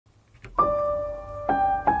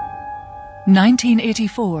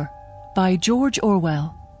1984 by George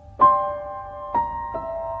Orwell.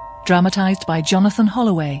 Dramatised by Jonathan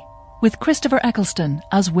Holloway, with Christopher Eccleston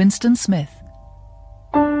as Winston Smith.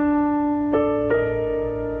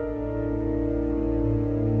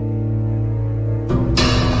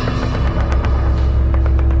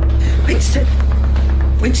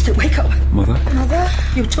 Winston, wake up. Mother? Mother?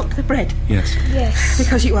 You took the bread? Yes. Yes.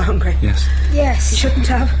 Because you were hungry? Yes. Yes. You shouldn't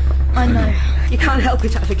have. I know. You can't help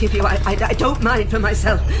it, I forgive you. I don't mind for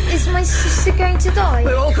myself. Is my sister going to die?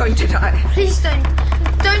 We're all going to die. Please don't.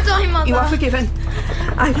 Don't die, Mother. You are forgiven.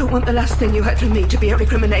 I don't want the last thing you heard from me to be a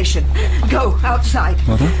recrimination. Go outside.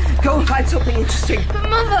 Mother? Go and find something interesting. But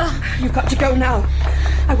Mother! You've got to go now.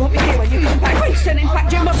 I won't be here when you come back. Winston, in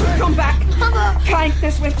fact, you mustn't come back. Mother!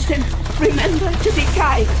 Kindness, Winston. Remember to be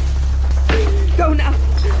kind. Go now.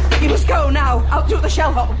 You must go now. Out through the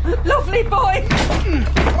shell hole. Lovely boy.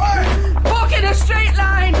 Walk in a straight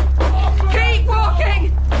line. Keep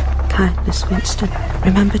walking. Kindness, Winston.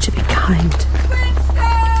 Remember to be kind. Winston!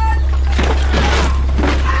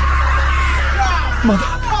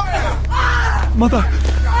 Mother!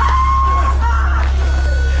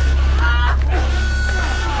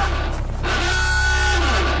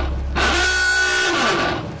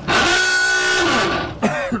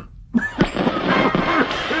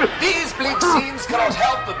 These bleak scenes cannot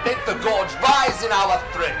help but make the gorge rise in our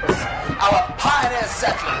throats. Our pioneer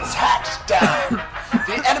settlers hacked down.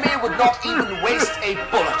 The enemy would not even waste a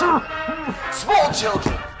bullet. Small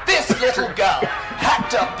children, this little girl,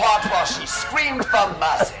 hacked apart while she screamed for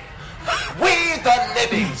mercy. We, the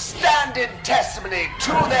living, stand in testimony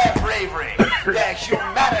to their bravery, their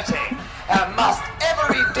humanity, and must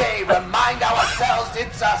every day remind ourselves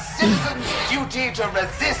it's a citizen's duty to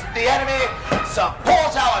resist the enemy,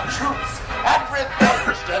 support our troops, and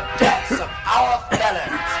revenge the deaths of our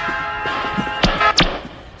fellows.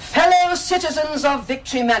 Fellow citizens of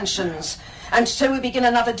Victory Mansions, and so we begin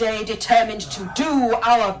another day determined to do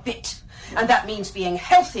our bit. And that means being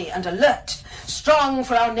healthy and alert, strong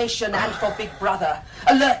for our nation and for Big Brother,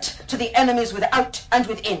 alert to the enemies without and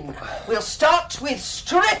within. We'll start with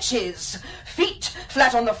stretches, feet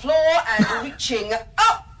flat on the floor and reaching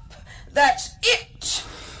up. That's it.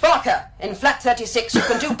 Barker, in flat 36, you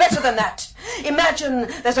can do better than that. Imagine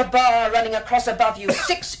there's a bar running across above you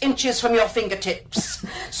 6 inches from your fingertips.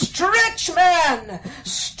 Stretch, man!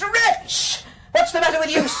 Stretch! What's the matter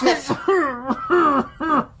with you, Smith?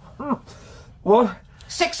 What?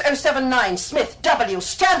 6079, Smith, W,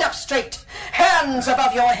 stand up straight. Hands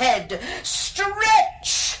above your head.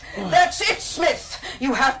 Stretch! That's it, Smith.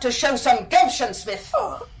 You have to show some gumption, Smith.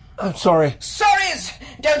 I'm sorry. Sorries!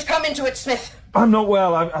 Don't come into it, Smith. I'm not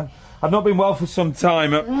well. I've not been well for some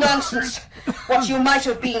time. Nonsense. What you might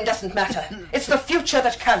have been doesn't matter. It's the future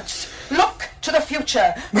that counts. Look to the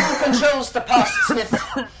future. Who controls the past, Smith?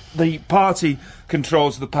 The party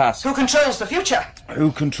controls the past. Who controls the future?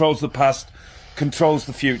 Who controls the past controls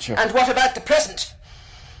the future. And what about the present?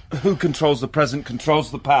 Who controls the present controls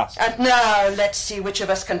the past. And now let's see which of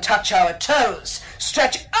us can touch our toes.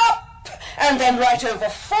 Stretch up and then right over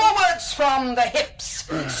forwards from the hips.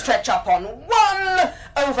 Stretch up on 1,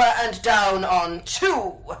 over and down on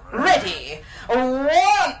 2. Ready? 1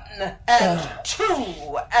 and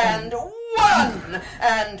 2 and 1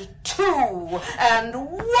 and 2 and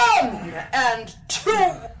 1 and 2.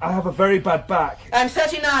 I have a very bad back. I'm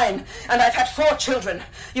 39 and I've had 4 children.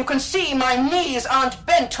 You can see my knees aren't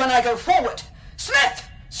bent when I go forward. Smith,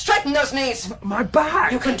 straighten those knees. My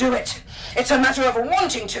back! You can do it. It's a matter of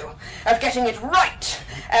wanting to, of getting it right.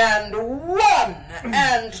 And 1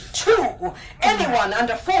 and 2. Anyone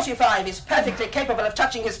under 45 is perfectly capable of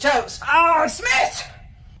touching his toes. Smith!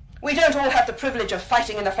 We don't all have the privilege of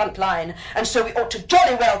fighting in the front line, and so we ought to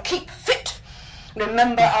jolly well keep fit.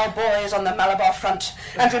 Remember our boys on the Malabar front,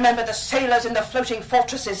 and remember the sailors in the floating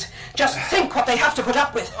fortresses. Just think what they have to put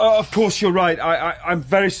up with. Of course you're right. I'm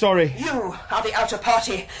very sorry. You are the outer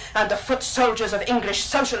party and the foot soldiers of English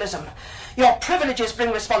socialism. Your privileges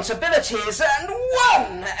bring responsibilities, and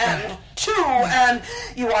 1 and 2 and...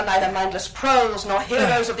 You are neither mindless proles nor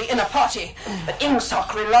heroes of the inner party, but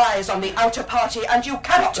INGSOC relies on the outer party, and you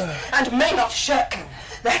cannot and may not shirk.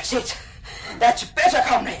 That's it. That's better,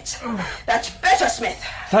 comrades. That's better, Smith.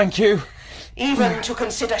 Thank you. Even to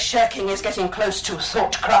consider shirking is getting close to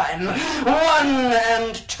thought crime. 1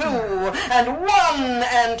 and 2 and 1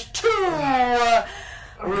 and 2.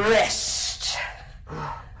 Rest.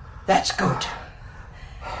 That's good.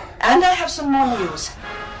 And I have some more news.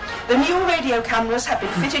 The new radio cameras have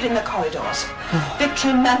been fitted in the corridors.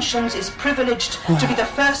 Victory Mansions is privileged to be the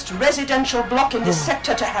first residential block in this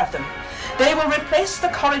sector to have them. They will replace the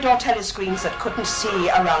corridor telescreens that couldn't see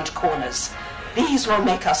around corners. These will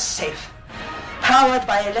make us safe. Powered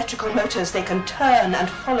by electrical motors, they can turn and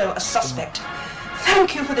follow a suspect.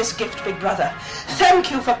 Thank you for this gift, Big Brother. Thank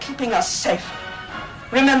you for keeping us safe.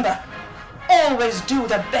 Remember, always do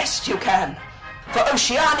the best you can. For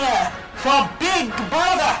Oceania, for Big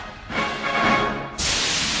Brother.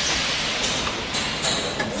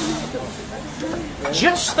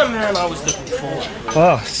 Just the man I was looking for.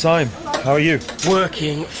 Ah, Syme, how are you?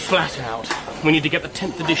 Working flat out. We need to get the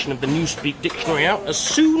 10th edition of the Newspeak Dictionary out as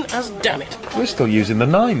soon as damn it. We're still using the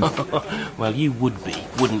 9th. Well, you would be,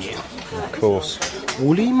 wouldn't you? Of course.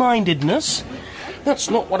 Woolly-mindedness? That's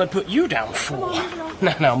not what I put you down for.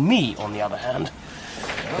 Now, me, on the other hand,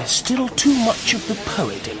 there's still too much of the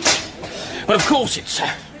poet in me. But of course it's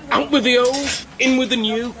out with the old, in with the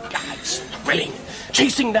new. It's thrilling.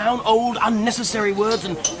 Chasing down old, unnecessary words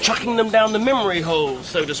and chucking them down the memory hole,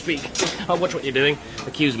 so to speak. Oh, watch what you're doing.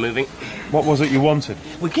 The cue's moving. What was it you wanted?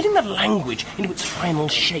 We're getting the language into its final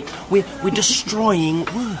shape. We're destroying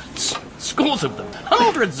words. Scores of them.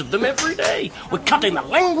 Hundreds of them every day. We're cutting the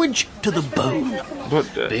language to the bone.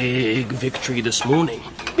 But, Big victory this morning.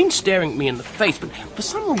 Been staring at me in the face, but for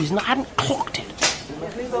some reason I hadn't clocked it.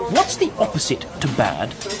 What's the opposite to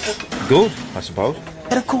bad? good, I suppose.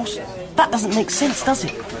 But of course, that doesn't make sense, does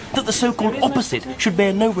it? That the so-called opposite should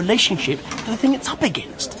bear no relationship to the thing it's up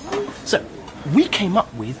against. So, we came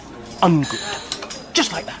up with ungood.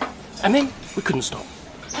 Just like that. And then we couldn't stop.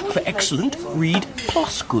 For excellent, read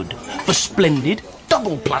plus good. For splendid,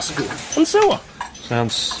 double plus good. And so on.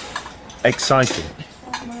 Sounds exciting.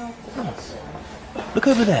 Look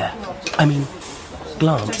over there. I mean,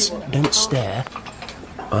 glance, don't stare.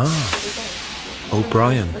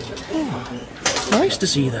 O'Brien. Nice to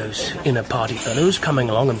see those inner party fellows coming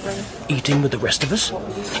along and eating with the rest of us.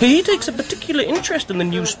 He takes a particular interest in the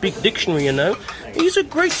Newspeak Dictionary, you know. He's a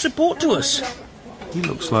great support to us. He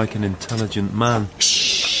looks like an intelligent man.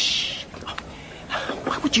 Shh!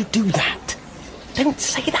 Why would you do that? Don't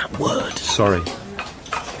say that word. Sorry.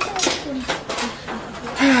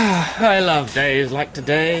 I love days like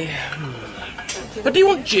today. But do you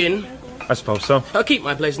want gin? I suppose so. I'll keep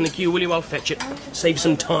my place in the queue, will you? I'll fetch it. Save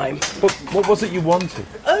some time. But what was it you wanted?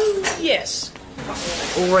 Oh, yes.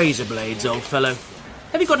 Razor blades, old fellow.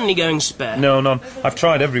 Have you got any going spare? No, none. I've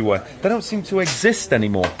tried everywhere. They don't seem to exist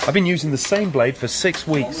anymore. I've been using the same blade for 6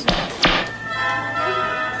 weeks. Look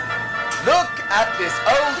at this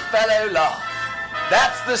old fellow laugh.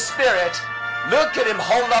 That's the spirit. Look at him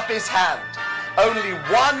hold up his hand. Only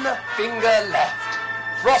one finger left.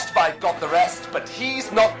 Frostbite got the rest, but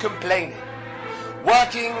he's not complaining.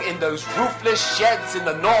 Working in those roofless sheds in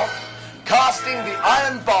the north, casting the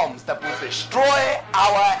iron bombs that will destroy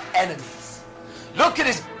our enemies. Look at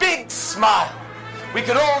his big smile. We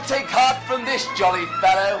can all take heart from this jolly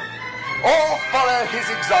fellow. All follow his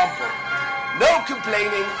example. No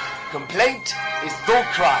complaining. Complaint is the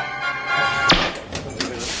crime.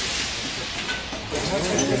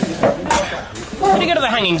 Did you go to the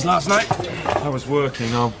hangings last night? I was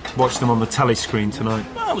working. I'll watch them on the telly screen tonight.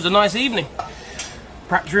 Well, it was a nice evening.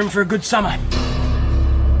 Perhaps you're in for a good summer.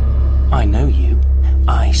 I know you.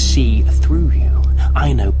 I see through you.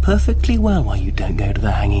 I know perfectly well why you don't go to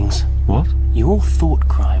the hangings. What? Your thought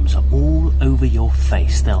crimes are all over your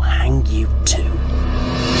face. They'll hang you too.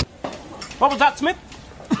 What was that, Smith?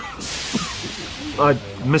 I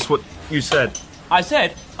missed what you said. I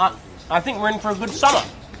said, I think we're in for a good summer.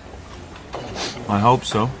 I hope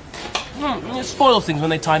so. It spoils things when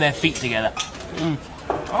they tie their feet together.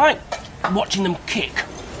 I like watching them kick.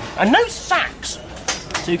 And no sacks,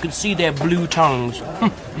 so you can see their blue tongues.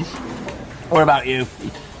 What about you?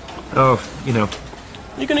 Oh, you know,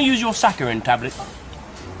 You're going to use your saccharin tablet.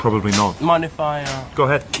 probably not. Mind if I... Go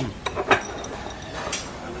ahead.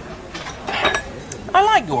 I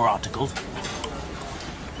like your articles.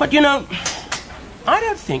 But, you know, I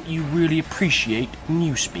don't think you really appreciate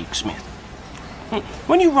Newspeak, Smith.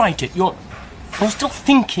 When you write it, you're still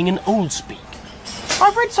thinking in old speak.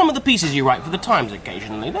 I've read some of the pieces you write for the Times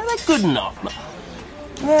occasionally. They're good enough. But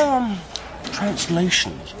they're,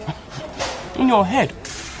 translations. In your head,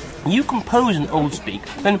 you compose in old speak,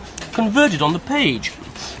 then convert it on the page.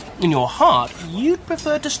 In your heart, you'd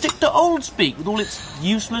prefer to stick to old speak with all its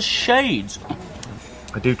useless shades.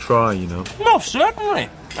 I do try, you know. No, certainly.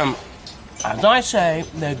 As I say,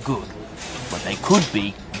 they're good, but they could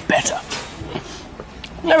be better.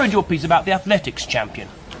 I read your piece about the athletics champion,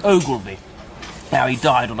 Ogilvy. How he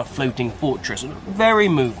died on a floating fortress. Very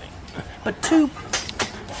moving, but too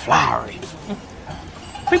flowery.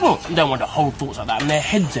 People don't want to hold thoughts like that in their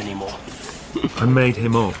heads anymore. I made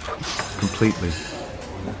him up completely.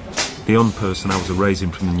 The young person I was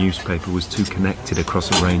erasing from the newspaper was too connected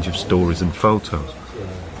across a range of stories and photos.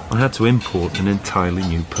 I had to import an entirely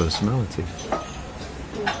new personality.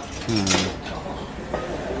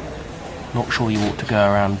 Not sure you ought to go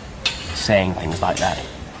around saying things like that.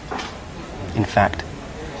 In fact,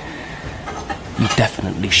 you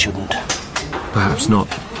definitely shouldn't. Perhaps not.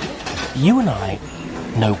 You and I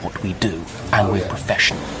know what we do, and we're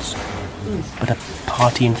professionals. But a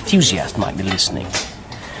party enthusiast might be listening.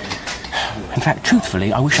 In fact,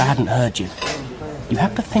 truthfully, I wish I hadn't heard you. You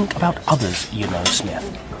have to think about others, you know, Smith.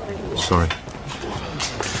 Sorry.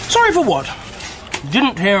 Sorry for what?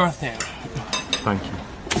 Didn't hear a thing. Thank you.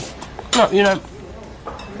 No, you know,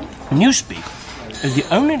 Newspeak is the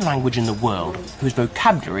only language in the world whose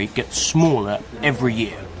vocabulary gets smaller every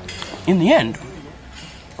year. In the end,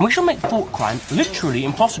 we shall make thought crime literally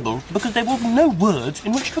impossible because there will be no words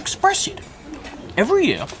in which to express it. Every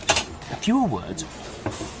year, fewer words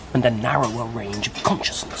and a narrower range of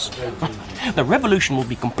consciousness. The revolution will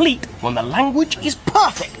be complete when the language is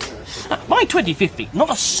perfect. By 2050, not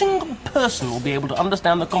a single person will be able to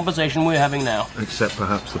understand the conversation we're having now. Except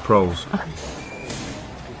perhaps the proles.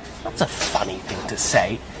 That's a funny thing to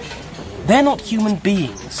say. They're not human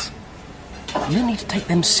beings. You need to take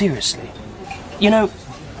them seriously. You know,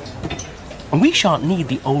 we shan't need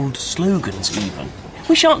the old slogans even.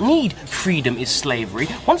 We shan't need freedom is slavery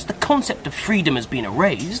once the concept of freedom has been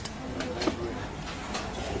erased.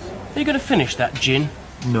 Are you going to finish that gin?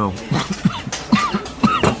 No.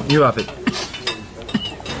 You have it.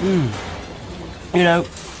 You know,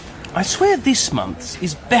 I swear this month's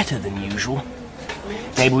is better than usual.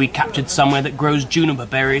 Maybe we captured somewhere that grows juniper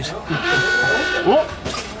berries. What?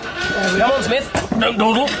 Come on, Smith. Don't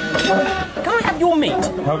dawdle. Can I have your meat?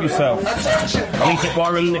 Help yourself. I'll eat it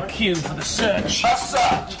while we're in the queue for the search. A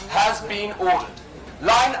search has been ordered.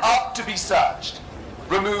 Line up to be searched.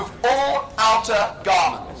 Remove all outer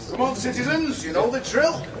garments. Come on, citizens, you know the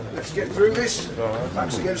drill. Let's get through this.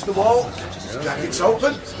 Backs against the wall. Jackets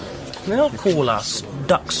open. They'll call us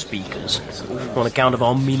duck speakers on account of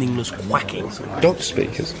our meaningless quacking. Duck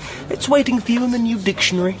speakers? It's waiting for you in the new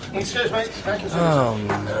dictionary. Excuse me. Oh,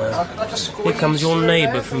 no. Here comes your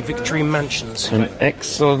neighbour from Victory Mansions. An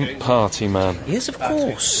excellent party man. Yes, of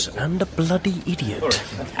course. And a bloody idiot.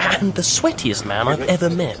 And the sweatiest man I've ever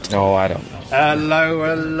met. Oh, I don't know. Hello,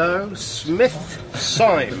 hello. Smith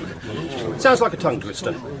Syme. Sounds like a tongue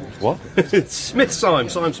twister. What? Smith Syme,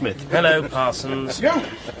 Syme Smith. Hello, Parsons. You.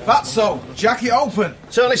 That's so. Jacket open.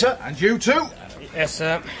 Certainly, sir. And you too. Yes,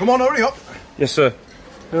 sir. Come on, hurry up. Yes, sir.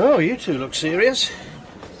 Oh, you two look serious.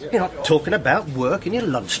 You're not talking about work in your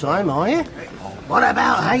lunchtime, are you? What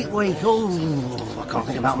about hate week? Oh, I can't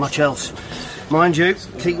think about much else. Mind you,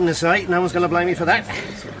 keeping us 8, no one's going to blame me for that.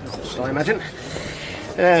 I imagine.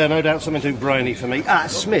 No doubt something too brainy for me.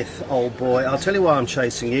 Smith, old boy, I'll tell you why I'm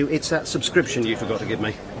chasing you. It's that subscription you forgot to give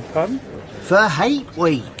me. Pardon? For Hate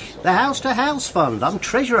Week, the House to House Fund. I'm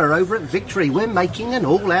treasurer over at Victory. We're making an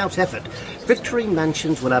all-out effort. Victory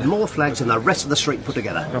Mansions will have more flags than the rest of the street put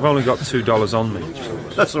together. I've only got $2 on me.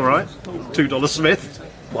 That's all right. $2 Smith.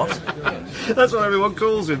 What? That's what everyone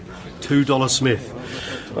calls him. $2 Smith.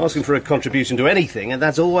 Asking for a contribution to anything, and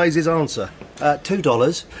that's always his answer.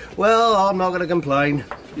 $2? Well, I'm not going to complain.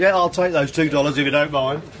 Yeah, I'll take those $2 if you don't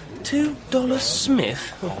mind. $2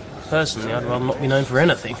 Smith? Well, personally, I'd rather not be known for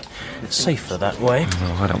anything. It's safer that way.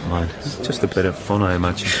 No, I don't mind. It's just a bit of fun, I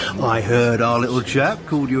imagine. I heard our little chap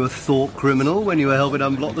called you a thought criminal when you were helping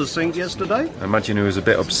unblock the sink yesterday. I imagine he was a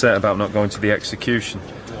bit upset about not going to the execution.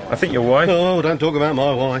 I think your wife... Oh, don't talk about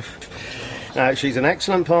my wife. She's an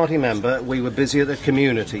excellent party member. We were busy at the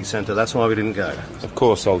community centre, that's why we didn't go. Of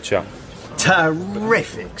course, old chap.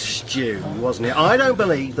 Terrific stew, wasn't it? I don't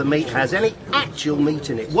believe the meat has any actual meat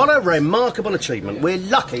in it. What a remarkable achievement. We're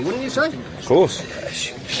lucky, wouldn't you say? Of course.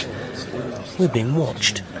 We're being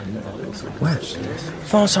watched. Where?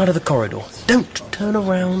 Far side of the corridor. Don't turn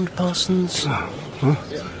around, Parsons.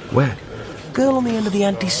 Where? Girl on the end of the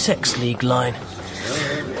anti-sex league line.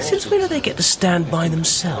 Since when do they get to stand by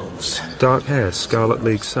themselves? Dark hair, Scarlet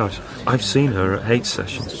League sash. I've seen her at hate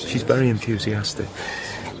sessions. She's very enthusiastic.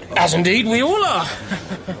 As indeed we all are.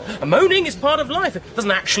 Moaning is part of life. It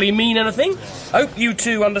doesn't actually mean anything. Hope you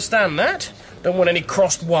two understand that. Don't want any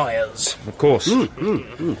crossed wires. Of course. Do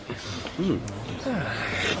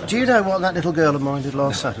you know what that little girl of mine did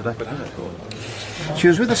last Saturday? She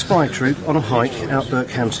was with a spy troop on a hike out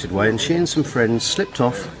Berkhamsted way, and she and some friends slipped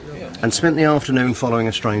off and spent the afternoon following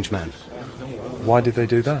a strange man. Why did they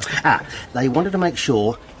do that? They wanted to make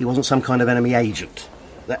sure he wasn't some kind of enemy agent.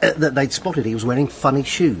 They'd spotted he was wearing funny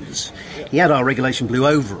shoes. He had our regulation blue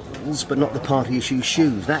overalls, but not the party issue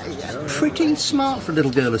shoes. That pretty smart for a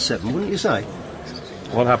little girl of 7, wouldn't you say?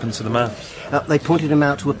 What happened to the man? They pointed him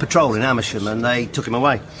out to a patrol in Amersham and they took him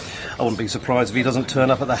away. I wouldn't be surprised if he doesn't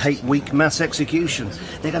turn up at the Hate Week mass execution.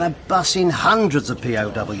 They're going to bus in hundreds of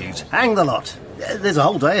POWs. Hang the lot. There's a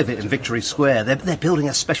whole day of it in Victory Square. They're building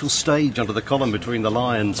a special stage under the column between the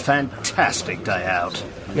lions. Fantastic day out.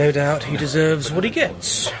 No doubt he deserves what he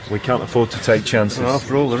gets. We can't afford to take chances.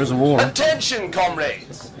 After all, there is a war. Attention,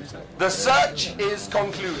 comrades! The search is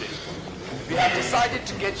concluded. We have decided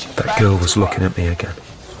to get you That back girl to was looking life. at me again.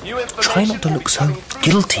 New Try not to information look will so be coming through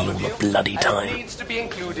guilty from all the you, bloody and time. it needs to be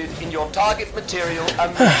included in your target material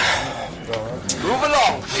immediately. Move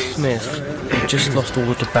along, please. Smith, you just lost all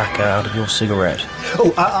the tobacco out of your cigarette.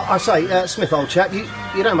 Oh, I say, Smith, old chap, you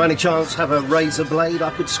don't by any chance have a razor blade I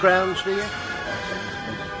could scrounge, do you?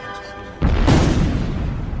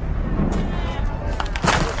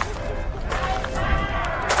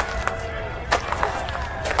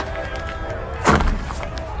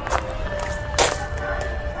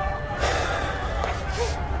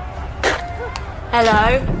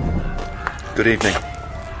 Hello. Good evening.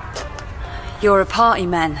 You're a party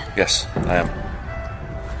man. Yes, I am.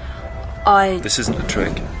 This isn't a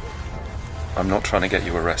trick. I'm not trying to get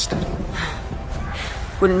you arrested.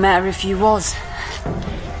 Wouldn't matter if you was.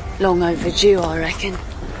 Long overdue, I reckon.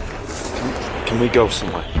 Can we go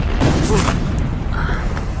somewhere?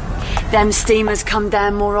 Them steamers come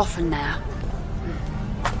down more often now.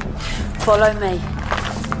 Follow me.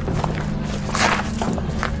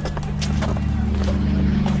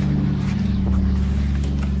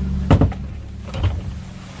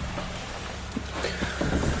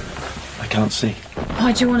 I can't see.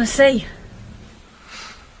 Why do you want to see?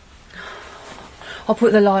 I'll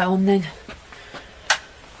put the light on then.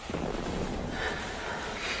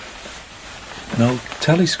 No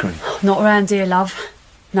telescreen. Not round here, love.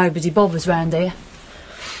 Nobody bothers round here.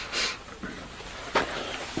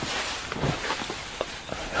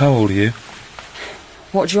 How old are you?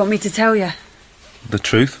 What do you want me to tell you? The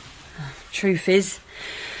truth? Truth is,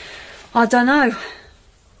 I don't know.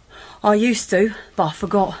 I used to, but I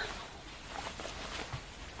forgot.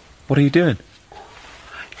 What are you doing?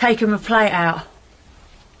 Taking my plate out.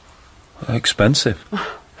 Expensive.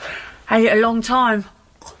 Had it a long time.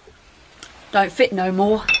 Don't fit no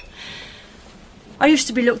more. I used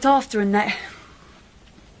to be looked after and that.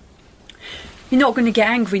 You're not going to get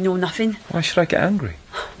angry nor nothing. Why should I get angry?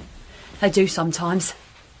 They do sometimes.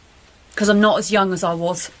 Because I'm not as young as I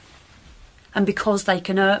was. And because they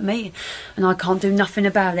can hurt me and I can't do nothing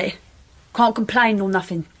about it. Can't complain nor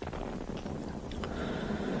nothing.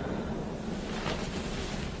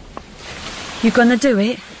 You gonna do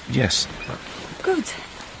it? Yes. Good.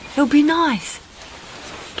 It'll be nice.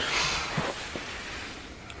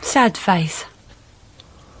 Sad face.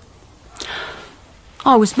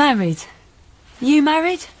 I was married. You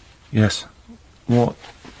married? Yes. What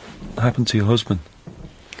happened to your husband?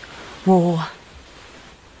 War.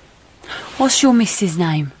 What's your missus'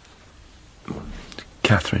 name?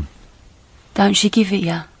 Catherine. Don't she give it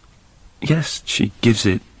you? Yes, she gives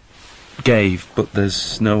it. Gave, but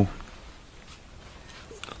there's no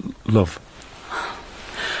love.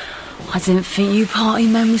 I didn't think you party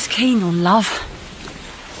men was keen on love.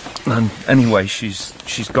 And anyway, she's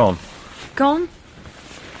gone. Gone?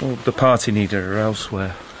 Well, the party needed her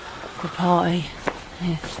elsewhere. The party.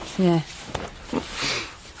 Yeah.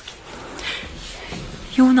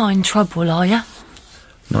 You're not in trouble, are you?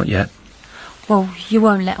 Not yet. Well, you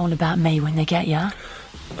won't let on about me when they get you.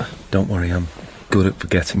 Don't worry, I'm good at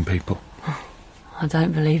forgetting people. I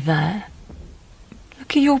don't believe that.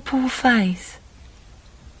 Look at your poor face.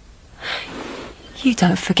 You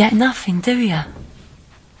don't forget nothing, do you?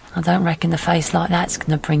 I don't reckon a face like that's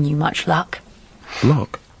going to bring you much luck.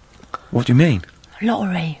 Luck? What do you mean?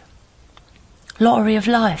 Lottery. Lottery of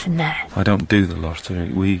life and that. I don't do the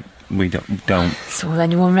lottery. We don't. That's all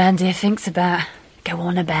anyone round here thinks about. Go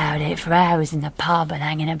on about it for hours in the pub and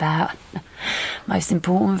hanging about. Most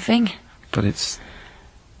important thing. But it's...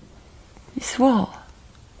 It's what?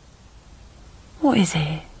 What is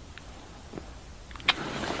it?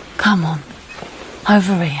 Come on.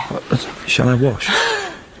 Over here. Shall I wash?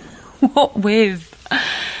 What with?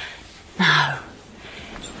 No.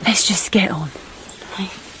 Let's just get on.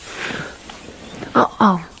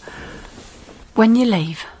 Oh. When you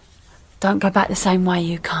leave, don't go back the same way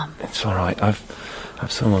you come. It's all right. I've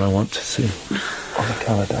someone I want to see on the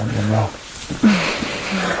Caledonian Rock.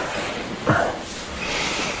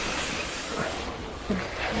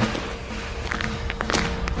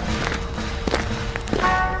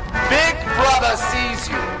 Big Brother! brother sees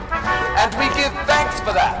you. And we give thanks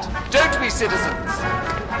for that, don't we, citizens?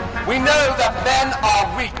 We know that men are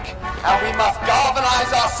weak, and we must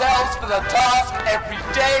galvanize ourselves for the task every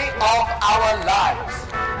day of our lives.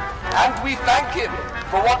 And we thank him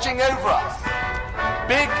for watching over us.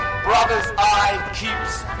 Big Brother's eye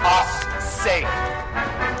keeps us safe.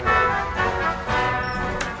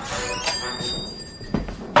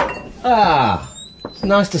 Ah, it's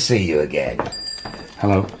nice to see you again.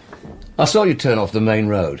 Hello. I saw you turn off the main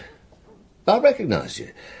road. I recognised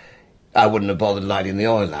you. I wouldn't have bothered lighting the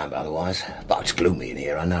oil lamp otherwise. But it's gloomy in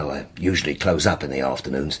here, I know. I usually close up in the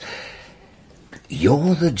afternoons.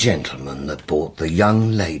 You're the gentleman that bought the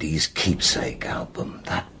young lady's keepsake album.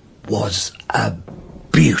 That was a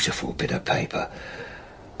beautiful bit of paper.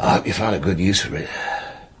 I hope you found a good use for it.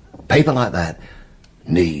 Paper like that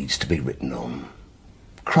needs to be written on.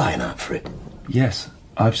 Crying out for it. Yes,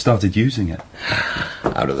 I've started using it.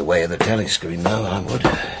 Out of the way of the telescreen, though, I would.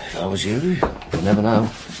 If I was you, you'd never know.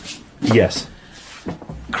 Yes.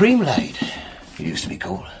 Cream laid, it used to be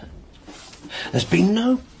called. There's been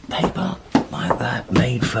no paper like that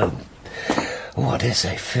made for, I dare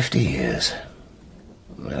say 50 years.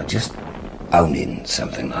 Well, just owning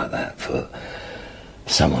something like that for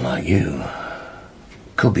someone like you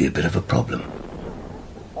could be a bit of a problem.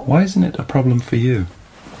 Why isn't it a problem for you?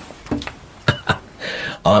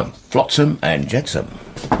 I'm flotsam and jetsam.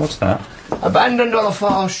 What's that? Abandoned on a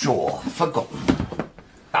far shore, forgotten.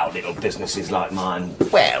 Our little businesses like mine,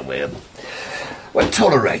 well, we're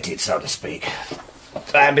tolerated, so to speak.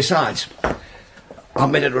 And besides, I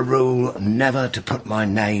made it a rule never to put my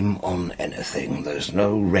name on anything. There's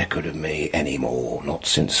no record of me anymore, not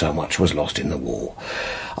since so much was lost in the war.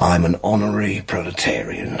 I'm an honorary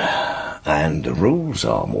proletarian, and the rules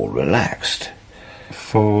are more relaxed.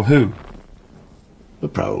 For who? The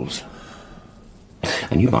proles.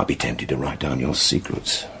 And you might be tempted to write down your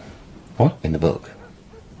secrets. What? In the book.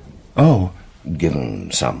 Oh. Given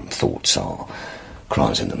some thoughts are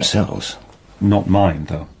crimes in themselves. Not mine,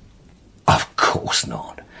 though. Of course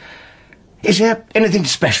not. Is there anything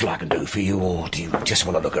special I can do for you, or do you just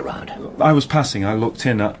want to look around? I was passing, I looked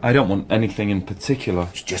in. I don't want anything in particular.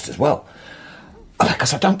 It's just as well.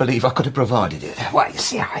 Because I don't believe I could have provided it. Well, you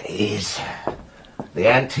see how it is. The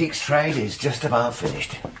antiques trade is just about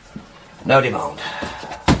finished. No demand.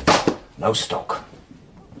 No stock.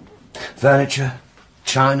 Furniture,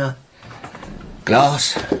 china,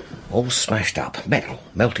 glass, all smashed up. Metal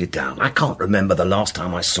melted down. I can't remember the last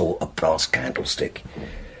time I saw a brass candlestick.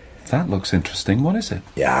 That looks interesting. What is it?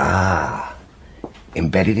 Yeah.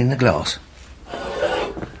 Embedded in the glass.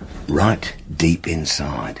 Right deep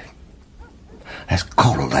inside. That's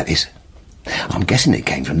coral, that is. I'm guessing it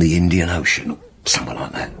came from the Indian Ocean, or something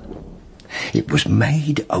like that. It was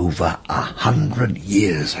made over 100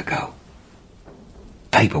 years ago.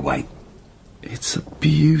 Paperweight. It's a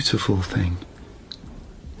beautiful thing.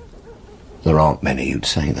 There aren't many who'd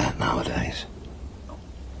say that nowadays.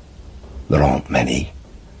 There aren't many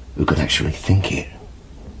who could actually think it.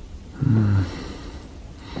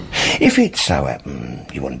 If it so happened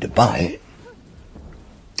you wanted to buy it,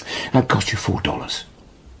 that'd cost you $4.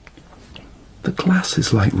 The glass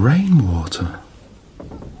is like rainwater.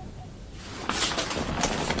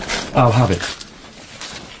 I'll have it.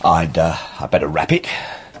 I'd better wrap it,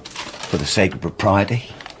 for the sake of propriety.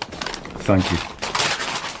 Thank you.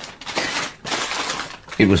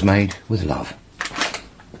 It was made with love.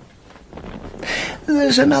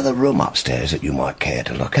 There's another room upstairs that you might care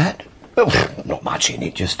to look at. Well, not much in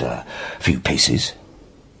it, just a few pieces.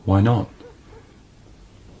 Why not?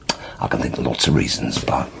 I can think of lots of reasons,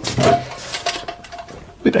 but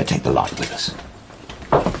we better take the light with us.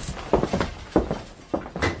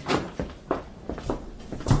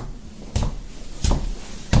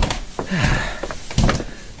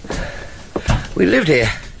 We lived here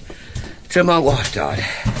till my wife died.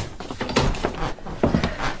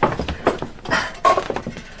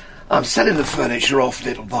 I'm selling the furniture off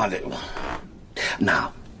little by little.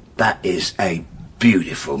 Now, that is a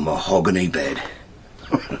beautiful mahogany bed.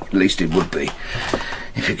 At least it would be,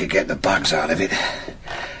 if you could get the bugs out of it.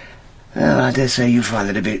 Well, I dare say you find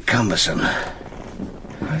it a bit cumbersome.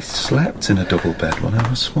 I slept in a double bed when I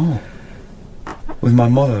was small. With my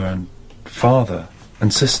mother and father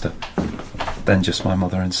and sister. Then just my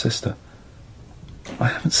mother and sister. I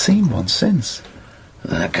haven't seen one since.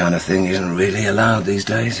 That kind of thing isn't really allowed these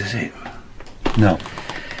days, is it? No.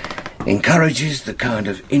 Encourages the kind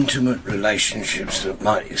of intimate relationships that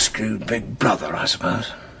might exclude Big Brother, I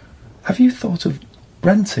suppose. Have you thought of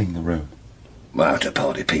renting the room? Well, to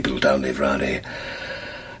party people don't live round here.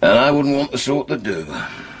 And I wouldn't want the sort that do.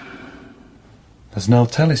 There's no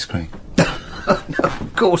telescreen. No,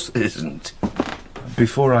 of course it isn't.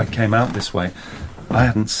 Before I came out this way, I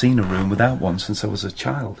hadn't seen a room without one since I was a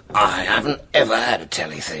child. I haven't ever had a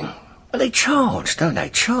telly thing. But they charge, don't they?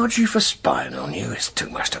 Charge you for spying on you. It's too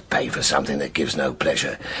much to pay for something that gives no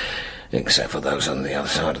pleasure. Except for those on the other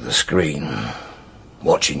side of the screen.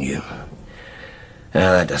 Watching you.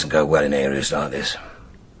 Now, that doesn't go well in areas like this.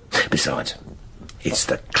 Besides, it's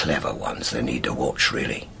the clever ones they need to watch,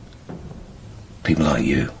 really. People like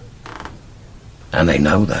you. And they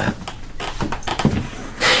know that.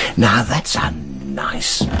 Now, that's a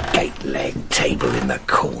nice gate-leg table in the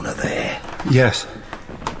corner there. Yes.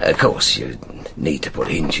 Of course, you need to put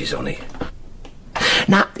hinges on it.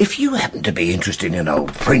 Now, if you happen to be interested in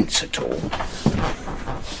old prints at all...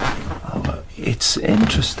 Oh, it's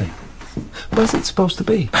interesting. Where's it supposed to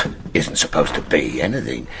be? Isn't supposed to be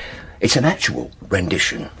anything. It's an actual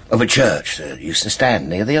rendition of a church that used to stand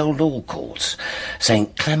near the old law courts.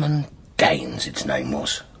 St. Clement Danes, its name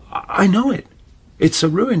was. I know it. It's a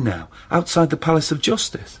ruin now, outside the Palace of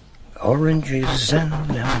Justice. Oranges and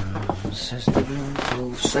lemons, says the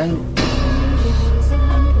beautiful Saint.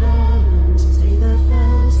 Say the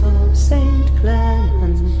bells of St.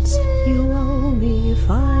 Clements, you owe me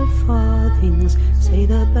 5 farthings. Say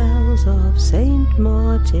the bells of St.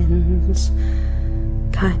 Martin's.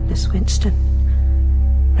 Kindness, Winston.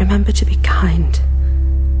 Remember to be kind.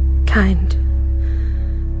 Kind.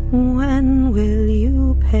 When will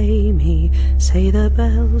you pay me? Say the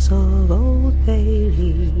bells of Old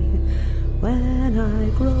Bailey. When I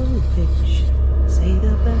grow rich, say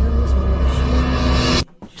the bells of...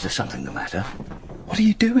 Is there something the matter? What are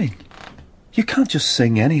you doing? You can't just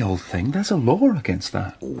sing any old thing. There's a law against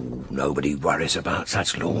that. Oh, nobody worries about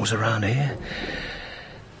such laws around here.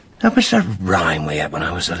 That was a rhyme we had when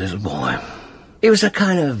I was a little boy. It was a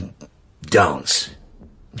kind of dance.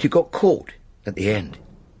 You got caught at the end.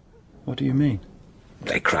 What do you mean?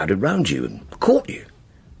 They crowded round you and caught you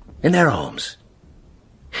in their arms.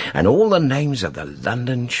 And all the names of the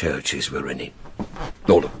London churches were in it.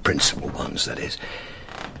 All the principal ones, that is.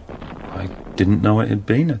 I didn't know it had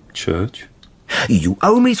been a church. You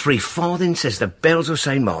owe me 3 farthings, says the bells of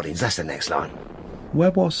St. Martin's. That's the next line. Where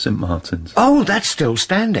was St. Martin's? Oh, that's still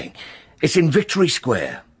standing. It's in Victory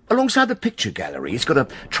Square, alongside the picture gallery. It's got a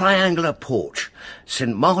triangular porch.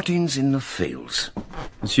 St. Martin's in the Fields.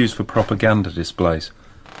 It's used for propaganda displays.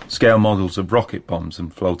 Scale models of rocket bombs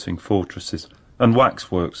and floating fortresses, and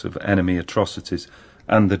waxworks of enemy atrocities,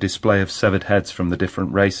 and the display of severed heads from the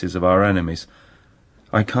different races of our enemies.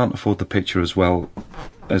 I can't afford the picture as well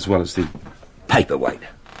as the... Paperweight.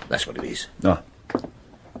 That's what it is. Ah.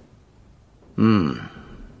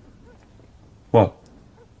 What?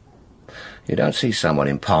 You don't see someone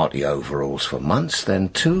in party overalls for months, then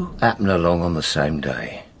 2 happen along on the same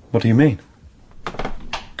day. What do you mean?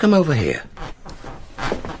 Come over here.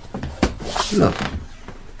 Look.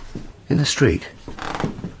 In the street.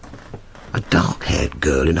 A dark-haired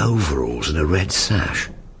girl in overalls and a red sash.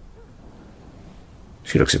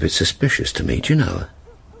 She looks a bit suspicious to me. Do you know her?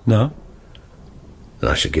 No. Then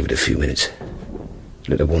I should give it a few minutes.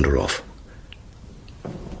 Let her wander off.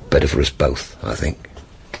 Better for us both, I think.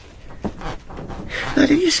 Now,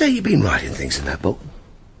 did you say you've been writing things in that book?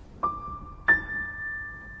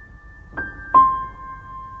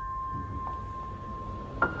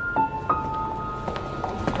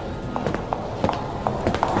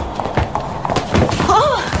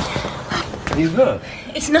 Are you hurt?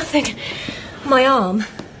 It's nothing. My arm.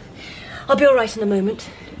 I'll be all right in a moment.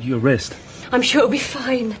 Your wrist. I'm sure it'll be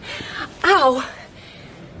fine. Ow!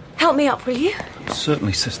 Help me up, will you?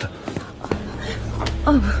 Certainly, sister.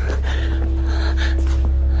 Oh.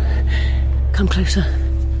 Come closer.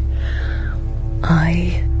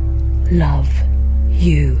 I love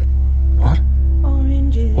you. What?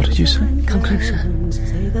 What did you say? Come closer.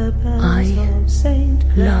 I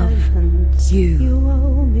love you.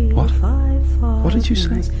 What? What did you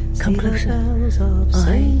say? Come closer.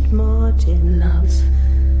 I love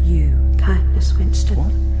you. Kindness, Winston.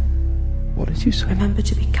 What did you say? Remember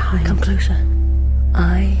to be kind. Come closer.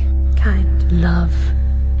 I love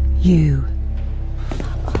you.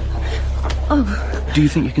 Oh. Do you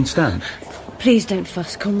think you can stand? Please don't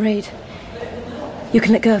fuss, comrade. You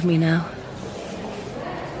can let go of me now.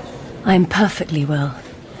 I am perfectly well.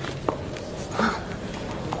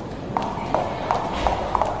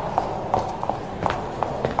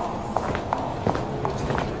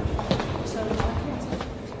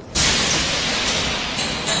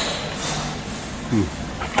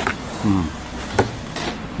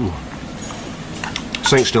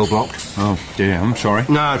 Sink's still blocked. Oh, dear, I'm sorry.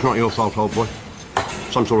 No, it's not your fault, old boy.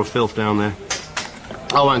 Some sort of filth down there.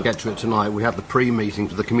 I won't get to it tonight. We have the pre-meeting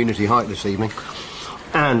for the community hike this evening.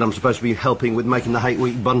 And I'm supposed to be helping with making the hate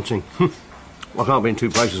week bunting. I can't be in two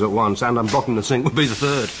places at once, and unblocking the sink would be the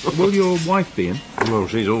third. Will your wife be in? Well,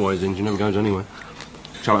 she's always in. She never goes anywhere.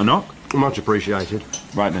 Shall I knock? Much appreciated.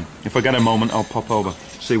 Right then. If I get a moment, I'll pop over.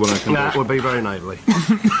 See what I can do. That would be very neighbourly.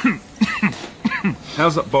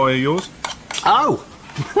 How's that boy of yours? Oh!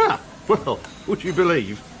 Well, would you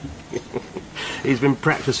believe? He's been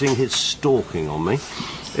practising his stalking on me.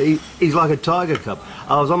 He's like a tiger cub.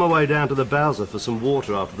 I was on my way down to the Bowser for some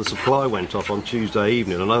water after the supply went off on Tuesday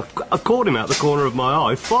evening, and I caught him out the corner of my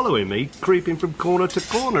eye, following me, creeping from corner to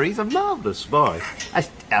corner. He's a marvellous spy.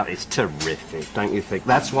 It's terrific, don't you think?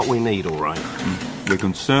 That's what we need, all right. We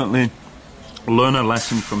can certainly learn a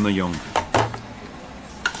lesson from the young.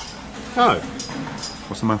 Oh.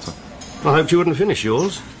 What's the matter? I hoped you wouldn't finish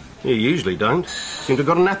yours. You usually don't. Seem to have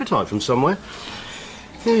got an appetite from somewhere.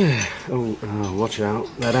 Yeah. Oh, watch out.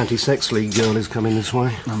 That anti-sex league girl is coming this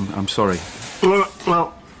way. I'm sorry.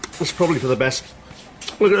 Well, it's probably for the best.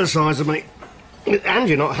 Look at the size of me. And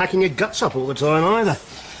you're not hacking your guts up all the time either.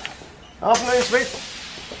 Afternoon, Smith.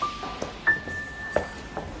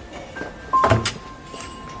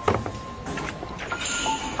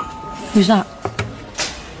 Who's that?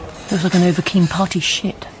 Looks like an overkeen party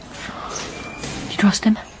shit. Do you trust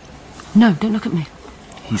him? No, don't look at me.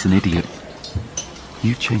 He's an idiot.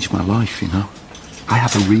 You've changed my life, you know. I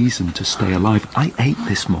have a reason to stay alive. I ate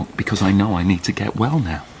this mug because I know I need to get well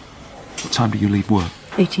now. What time do you leave work?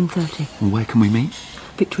 18:30. And where can we meet?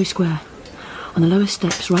 Victory Square. On the lower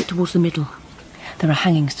steps, right towards the middle. There are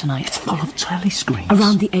hangings tonight. It's full of telly screens.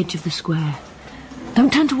 Around the edge of the square.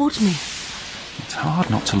 Don't turn towards me. It's hard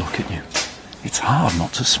not to look at you. It's hard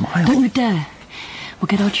not to smile. Don't you dare. We'll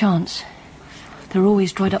get our chance. There are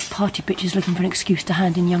always dried-up party bitches looking for an excuse to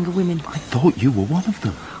hand in younger women. I thought you were one of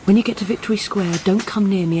them. When you get to Victory Square, don't come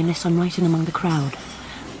near me unless I'm right in among the crowd.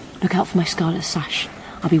 Look out for my scarlet sash.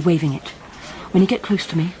 I'll be waving it. When you get close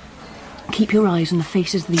to me, keep your eyes on the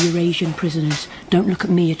faces of the Eurasian prisoners. Don't look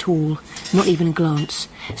at me at all, not even a glance.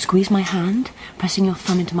 Squeeze my hand, pressing your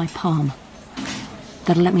thumb into my palm.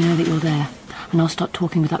 That'll let me know that you're there, and I'll start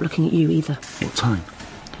talking without looking at you either. What time?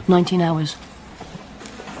 19 hours.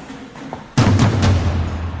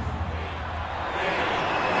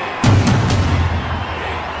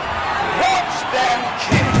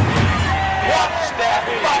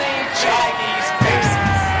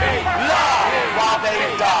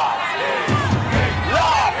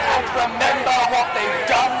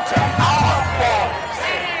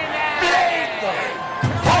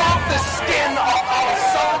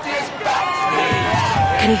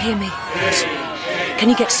 Can you hear me? Yes. Can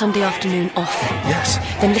you get Sunday afternoon off? Yes.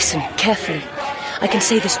 Then listen, carefully. I can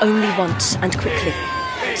say this only once, and quickly.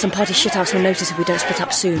 Some party shithouse will notice if we don't split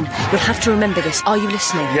up soon. We'll have to remember this. Are you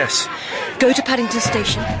listening? Yes. Go to Paddington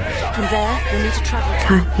Station. From there, we'll need to travel...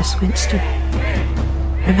 Kindness, Winston.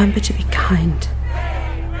 Remember to be kind.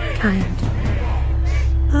 Kind.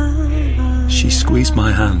 She squeezed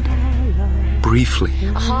my hand. Briefly.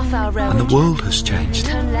 A half-hour railway And the world has changed.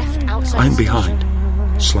 Turn left outside I'm the station. behind.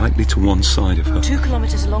 Slightly to one side of her. 2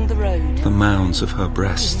 kilometres along the road. The mounds of her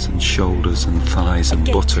breasts and shoulders and thighs and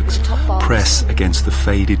Gate buttocks with the top bars. press against the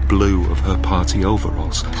faded blue of her party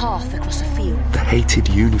overalls. Path across a field. The hated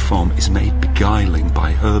uniform is made beguiling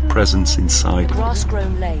by her presence inside it.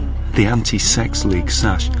 Grass-grown lane. The anti-sex league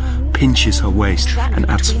sash pinches her waist and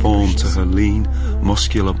adds form to her lean,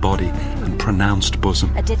 muscular body and pronounced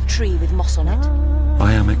bosom. A dead tree with moss on it.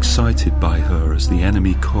 I am excited by her as the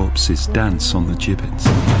enemy corpses dance on the gibbets.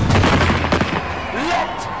 Let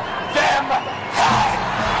them hang!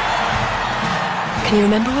 Can you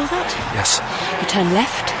remember all that? Yes. You turn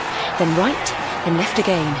left, then right, then left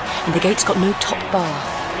again, and the gate's got no top bar.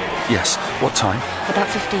 Yes. What time? About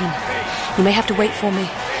 15. You may have to wait for me.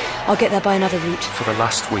 I'll get there by another route. For the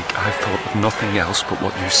last week, I've thought of nothing else but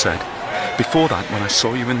what you said. Before that, when I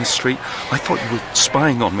saw you in the street, I thought you were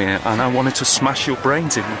spying on me and I wanted to smash your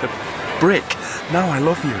brains in with a brick. Now I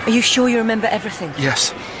love you. Are you sure you remember everything?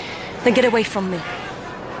 Yes. Then get away from me.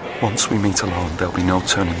 Once we meet alone, there'll be no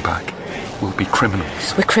turning back. We'll be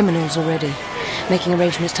criminals. We're criminals already. Making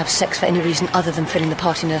arrangements to have sex for any reason other than filling the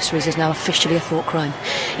party nurseries is now officially a thought crime.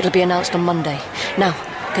 It'll be announced on Monday. Now,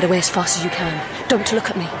 get away as fast as you can. Don't look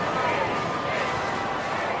at me.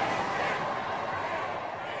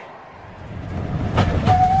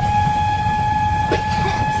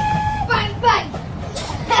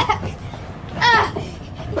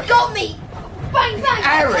 Got me! Bang, bang!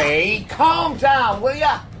 Harry, calm down, will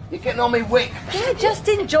ya? You're getting on me wick. They're just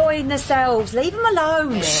enjoying themselves. Leave them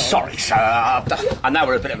alone. Sorry, sir. I know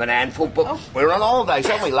we're a bit of an handful, but we're on holidays,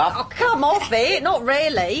 aren't we, love? Oh, come off it. Not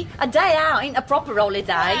really. A day out ain't a proper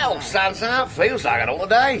holiday. Well, sun's out. Feels like an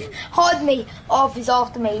holiday. Hide me. Arthur's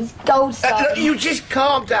after me. He's Goldstone. Look, you just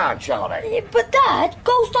calm down, Charlie. Yeah, but Dad,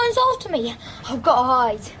 Goldstone's after me. I've got to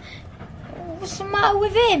hide. What's the matter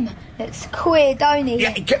with him? Looks queer, don't he?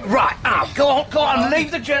 Yeah, right. Oh, go on.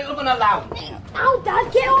 Leave the gentleman alone. Oh,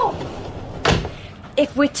 Dad, get off.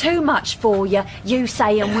 If we're too much for you, you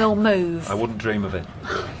say and we'll move. I wouldn't dream of it.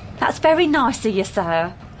 That's very nice of you,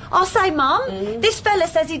 sir. I'll say, Mum, this fella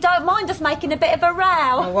says he don't mind us making a bit of a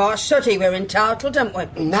row. Oh, why should he? We're entitled, aren't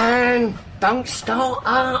we? Nan, don't start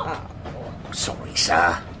up. Sorry,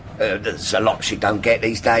 sir. There's a lot she don't get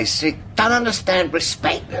these days. She don't understand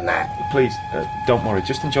respect and that. Please, don't worry.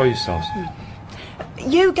 Just enjoy yourselves.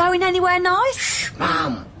 You going anywhere nice? Shh,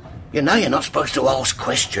 Mum. You know you're not supposed to ask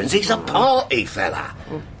questions. He's a party fella.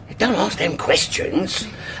 Don't ask them questions.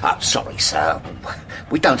 Sorry, sir.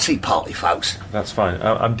 We don't see party folks. That's fine.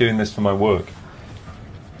 I'm doing this for my work.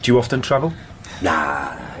 Do you often travel?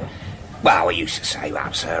 Nah. Well, we used to save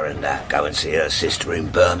up, sir, and go and see her sister in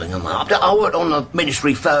Birmingham. I worked on the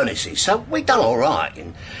ministry furnaces, so we done all right.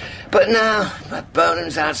 But now,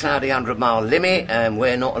 Birmingham's outside the 100-mile limit, and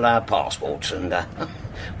we're not allowed passports, and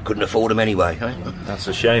couldn't afford them anyway. Eh? That's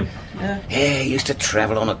a shame. Yeah, used to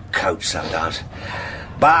travel on a coach sometimes.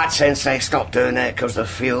 But since they stopped doing that because of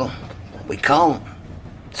the fuel, we can't.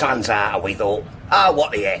 Sun's out, and we thought, oh,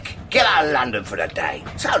 what the heck? Get out of London for the day.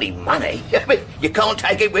 It's only money. You can't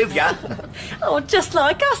take it with you. Oh, just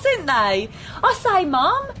like us, ain't they? I say,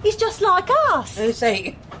 Mum, he's just like us. Who's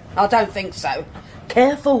he? I don't think so.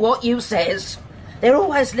 Careful what you says. They're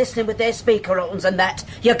always listening with their speaker-ons and that.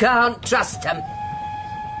 You can't trust them.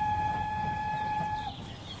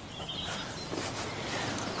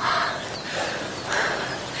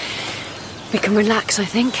 We can relax, I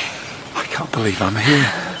think. I can't believe I'm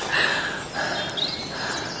here.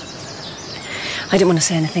 I didn't want to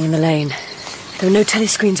say anything in the lane. There are no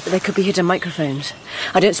telescreens, but there could be hidden microphones.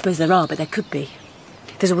 I don't suppose there are, but there could be.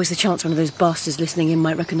 There's always the chance one of those bastards listening in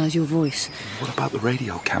might recognise your voice. What about the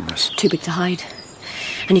radio cameras? Too big to hide.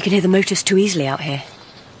 And you can hear the motors too easily out here.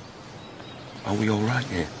 Are we all right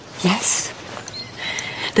here? Yes.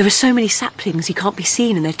 There are so many saplings he can't be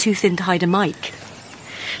seen and they're too thin to hide a mic.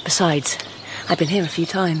 Besides, I've been here a few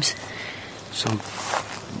times. So,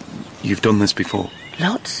 you've done this before?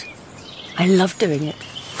 Lots. I love doing it.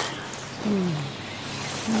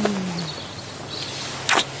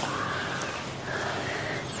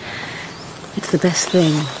 It's the best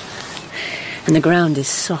thing. And the ground is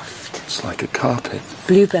soft. It's like a carpet.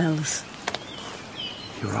 Bluebells.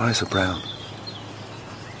 Your eyes are brown.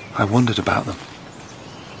 I wondered about them.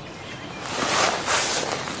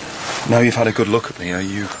 Now you've had a good look at me, are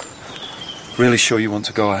you really sure you want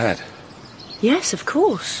to go ahead? Yes, of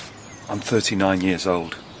course. I'm 39 years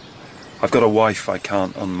old. I've got a wife I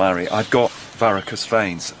can't unmarry. I've got varicose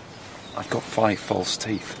veins. I've got 5 false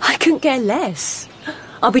teeth. I couldn't care less.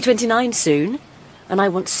 I'll be 29 soon, and I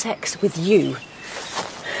want sex with you.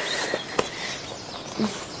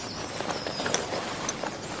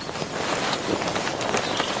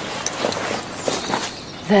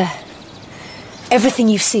 There. Everything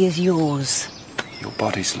you see is yours. Your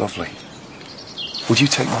body's lovely. Would you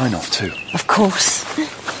take mine off too? Of course.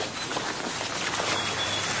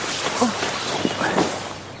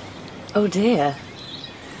 Oh dear.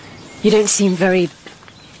 You don't seem very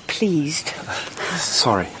pleased.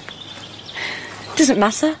 Sorry. Doesn't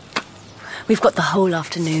matter. We've got the whole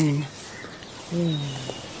afternoon.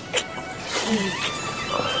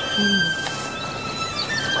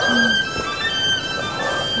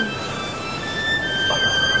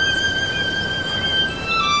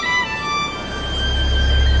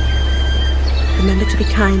 Remember to be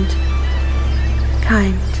kind.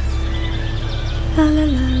 Kind. La la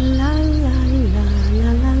la la la la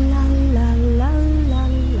la la la la la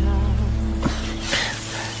la.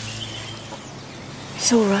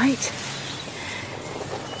 It's all right.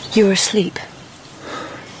 You were asleep.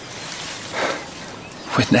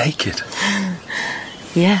 We're naked.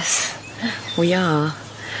 Yes, we are.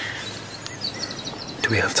 Do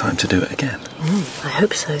we have time to do it again? I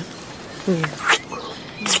hope so.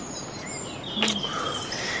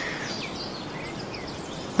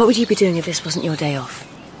 What would you be doing if this wasn't your day off?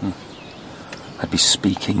 I'd be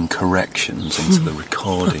speaking corrections into the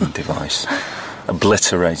recording device,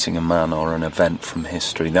 obliterating a man or an event from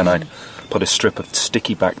history. Then I'd put a strip of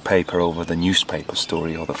sticky back paper over the newspaper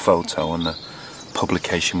story or the photo, and the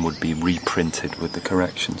publication would be reprinted with the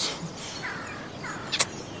corrections.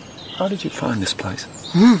 How did you find this place?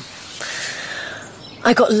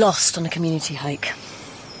 I got lost on a community hike.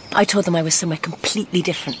 I told them I was somewhere completely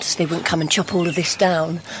different, so they wouldn't come and chop all of this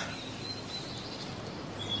down.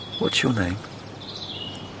 What's your name?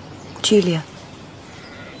 Julia.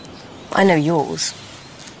 I know yours.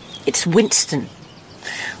 It's Winston.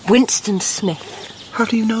 Winston Smith. How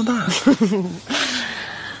do you know that?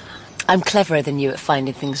 I'm cleverer than you at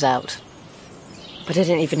finding things out. But I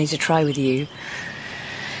didn't even need to try with you.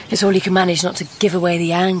 It's all you can manage not to give away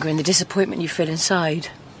the anger and the disappointment you feel inside.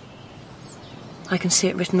 I can see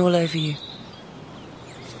it written all over you.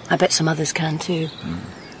 I bet some others can too.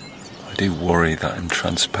 I do worry that I'm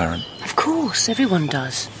transparent. Of course, everyone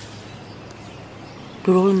does.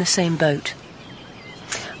 We're all in the same boat.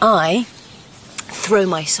 I throw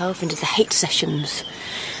myself into the hate sessions.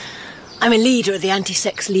 I'm a leader at the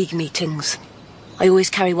anti-sex league meetings. I always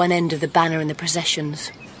carry one end of the banner in the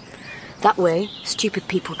processions. That way, stupid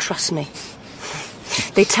people trust me.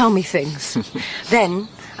 They tell me things. Then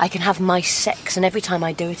I can have my sex, and every time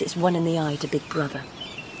I do it, it's one in the eye to Big Brother.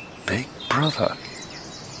 Big Brother?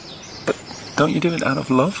 But don't you do it out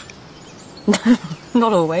of love?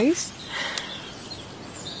 Not always.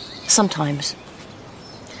 Sometimes.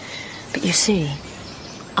 But you see,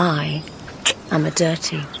 I am a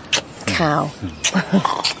dirty cow.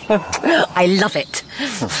 I love it.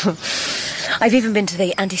 I've even been to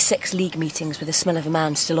the anti-sex league meetings with the smell of a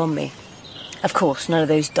man still on me. Of course, none of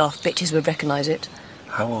those daft bitches would recognise it.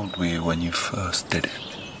 How old were you when you first did it?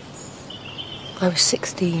 I was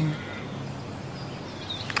 16.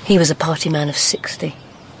 He was a party man of 60.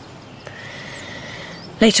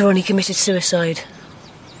 Later on he committed suicide,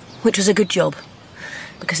 which was a good job,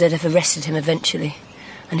 because they'd have arrested him eventually,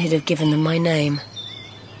 and he'd have given them my name.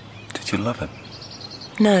 Did you love him?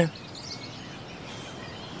 No.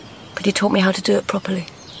 But he taught me how to do it properly.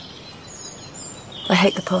 I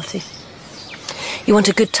hate the party. You want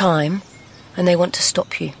a good time, and they want to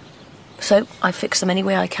stop you. So I fix them any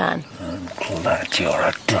way I can. I'm glad you're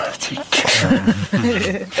a dirty cow.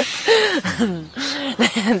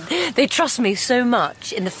 They trust me so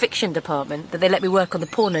much in the fiction department that they let me work on the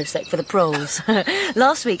porno set for the proles.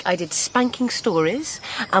 Last week I did Spanking Stories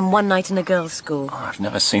and One Night in a Girls' School. Oh, I've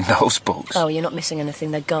never seen those books. Oh, you're not missing anything.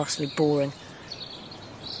 They're ghastly boring.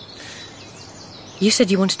 You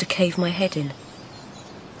said you wanted to cave my head in.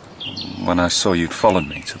 When I saw you'd followed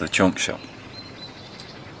me to the junk shop.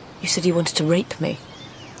 You said you wanted to rape me.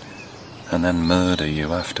 And then murder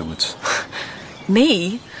you afterwards.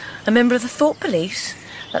 Me? A member of the Thought Police?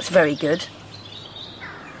 That's very good.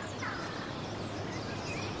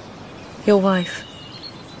 Your wife.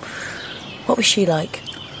 What was she like?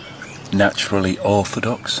 Naturally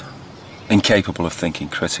orthodox. Incapable of thinking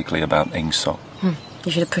critically about Ingsoc.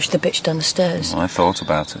 You should have pushed the bitch down the stairs. I thought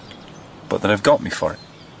about it. But they've got me for it.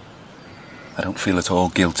 I don't feel at all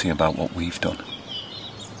guilty about what we've done.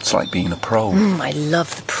 It's like being a pro. I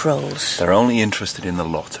love the pros. They're only interested in the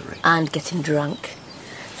lottery. And getting drunk.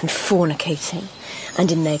 And fornicating.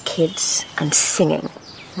 And in their kids. And singing.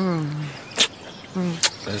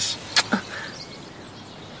 There's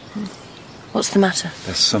What's the matter?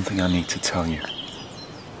 There's something I need to tell you.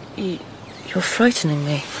 You're frightening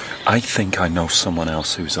me. I think I know someone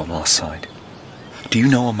else who's on our side. Do you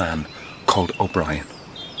know a man called O'Brien?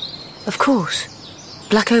 Of course.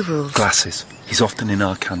 Black overalls. Glasses. He's often in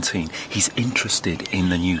our canteen. He's interested in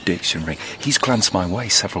the new dictionary. He's glanced my way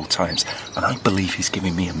several times, and I believe he's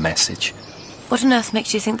giving me a message. What on earth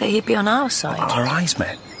makes you think that he'd be on our side? Our eyes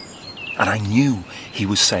met. And I knew he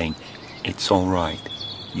was saying, it's all right,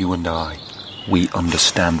 you and I, we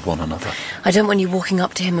understand one another. I don't want you walking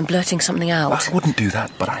up to him and blurting something out. I wouldn't do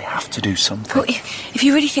that, but I have to do something. Well, if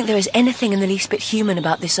you really think there is anything in the least bit human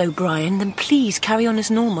about this O'Brien, then please carry on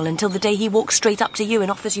as normal until the day he walks straight up to you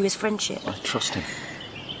and offers you his friendship. I trust him.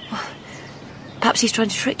 Well, perhaps he's trying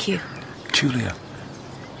to trick you. Julia,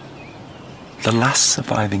 the last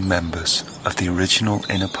surviving members of the original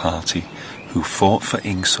inner party who fought for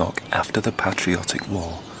Ingsoc after the Patriotic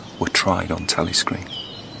War were tried on telescreen.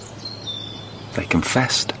 They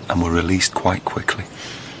confessed and were released quite quickly.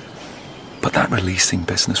 But that releasing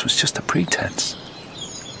business was just a pretense.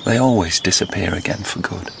 They always disappear again for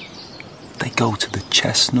good. They go to the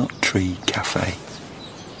Chestnut Tree Cafe.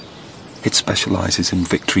 It specialises in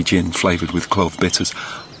Victory gin flavoured with clove bitters.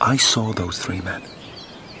 I saw those three men,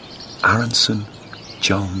 Aronson,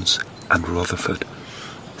 Jones and Rutherford,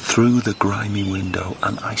 through the grimy window,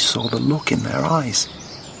 and I saw the look in their eyes.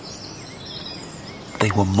 They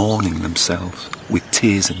were mourning themselves, with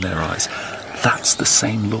tears in their eyes. That's the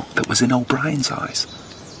same look that was in O'Brien's eyes.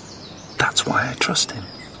 That's why I trust him.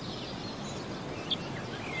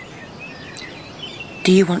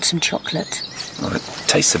 Do you want some chocolate? Well, it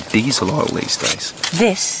tastes of diesel oil these days.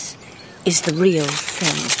 This is the real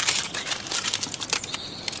thing.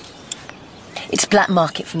 It's black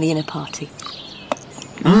market from the inner party.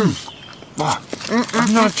 Wow.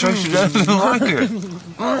 I've not tasted anything like it.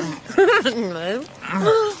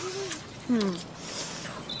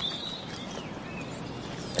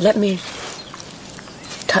 Let me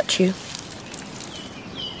touch you.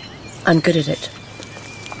 I'm good at it.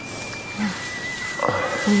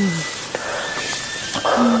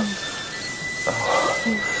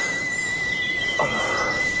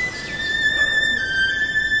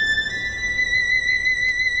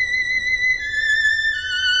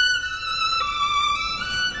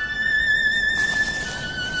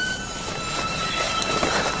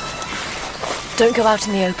 Don't go out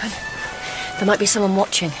in the open. There might be someone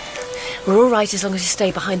watching. We're all right as long as you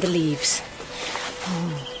stay behind the leaves.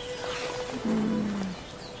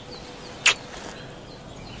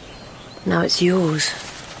 Now it's yours.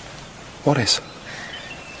 What is?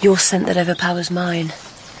 Your scent that overpowers mine.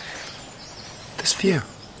 This view.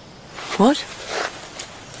 What?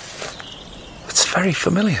 It's very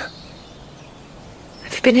familiar.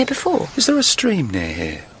 Have you been here before? Is there a stream near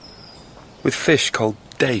here? With fish called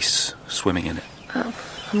dace swimming in it? Oh,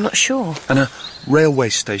 I'm not sure. And a railway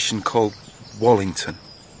station called Wallington.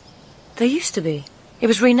 There used to be. It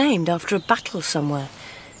was renamed after a battle somewhere.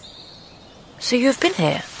 So you have been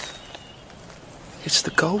here? It's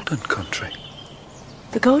the Golden Country.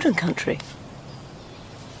 The Golden Country?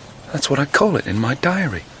 That's what I call it in my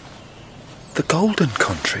diary. The Golden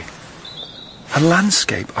Country. A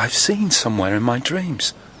landscape I've seen somewhere in my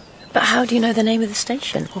dreams. But how do you know the name of the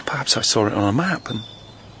station? Well, perhaps I saw it on a map and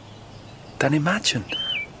then imagined.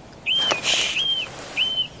 Shh.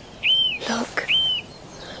 Look.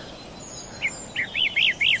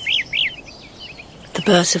 The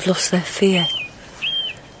birds have lost their fear.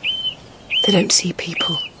 They don't see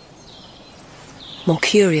people. More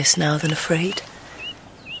curious now than afraid.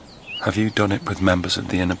 Have you done it with members of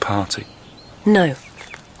the inner party? No.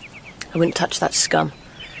 I wouldn't touch that scum.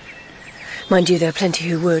 Mind you, there are plenty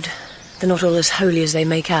who would. They're not all as holy as they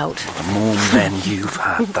make out. The more men you've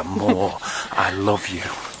had, the more I love you.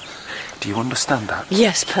 Do you understand that?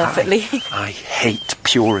 Yes, perfectly. I hate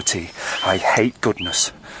purity. I hate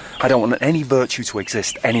goodness. I don't want any virtue to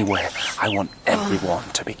exist anywhere. I want everyone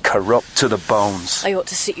to be corrupt to the bones. I ought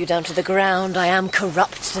to sit you down to the ground. I am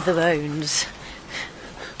corrupt to the bones.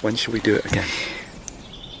 When shall we do it again?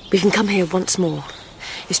 We can come here once more.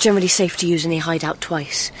 It's generally safe to use any hideout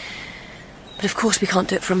twice. But of course we can't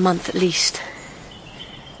do it for a month at least.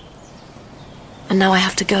 And now I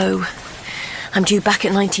have to go. I'm due back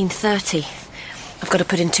at 1930. I've got to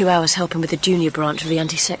put in 2 hours helping with the junior branch of the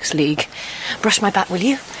Anti-Sex League. Brush my back, will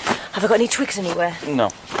you? Have I got any twigs anywhere?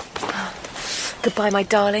 No. Goodbye, my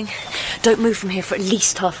darling. Don't move from here for at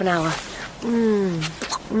least half an hour.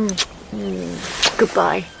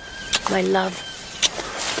 Goodbye, my love.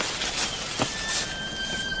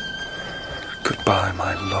 Goodbye,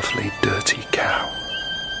 my lovely dirty cow.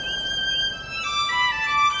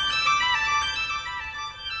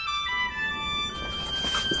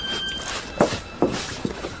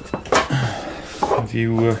 Have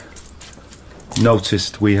you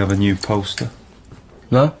noticed we have a new poster?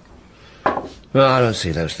 No? Well, I don't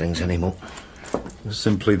see those things anymore.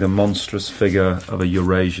 Simply the monstrous figure of a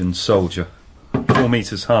Eurasian soldier, 4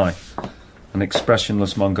 meters high, an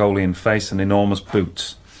expressionless Mongolian face and enormous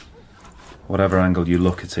boots. Whatever angle you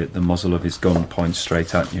look at it, the muzzle of his gun points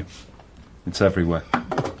straight at you. It's everywhere.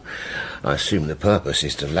 I assume the purpose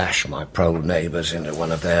is to lash my prole neighbours into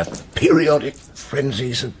one of their periodic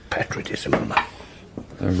frenzies of patriotism.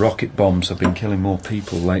 The rocket bombs have been killing more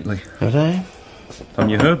people lately. Have they? Haven't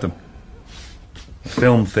you heard them? The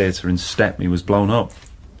film theatre in Stepney was blown up.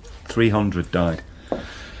 300 died.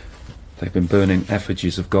 They've been burning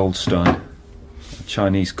effigies of Goldstein. A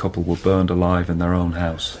Chinese couple were burned alive in their own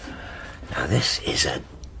house. Now this is a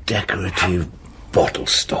decorative bottle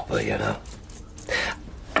stopper, you know.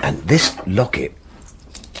 And this locket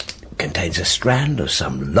contains a strand of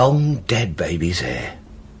some long dead baby's hair.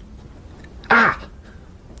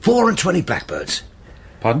 4 and 20 blackbirds.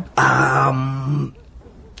 Pardon?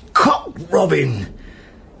 Cock robin.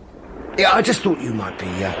 Yeah, I just thought you might be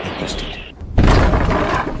interested.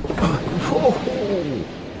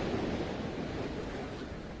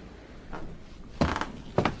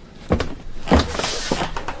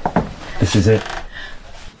 This is it.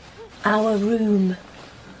 Our room.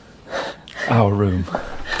 Our room.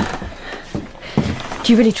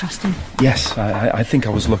 Do you really trust him? Yes, I think I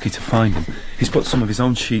was lucky to find him. He's put some of his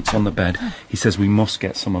own sheets on the bed. He says we must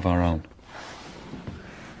get some of our own.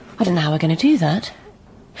 I don't know how we're going to do that.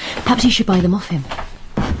 Perhaps you should buy them off him.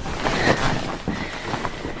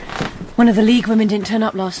 One of the League women didn't turn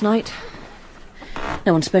up last night.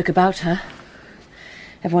 No one spoke about her.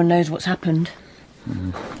 Everyone knows what's happened.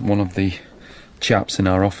 One of the chaps in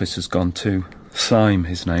our office has gone too. Syme,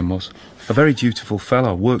 his name was. A very dutiful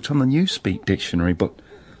fellow. Worked on the Newspeak dictionary, but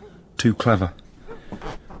too clever.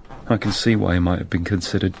 I can see why he might have been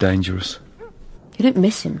considered dangerous. You don't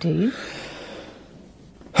miss him, do you?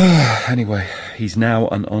 Anyway, he's now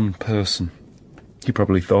an unperson. He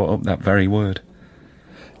probably thought up that very word.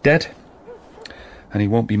 Dead. And he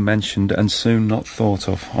won't be mentioned, and soon not thought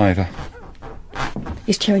of either.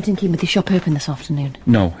 Is Cherrington Keen with his shop open this afternoon?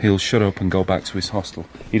 No, he'll shut up and go back to his hostel.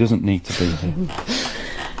 He doesn't need to be here.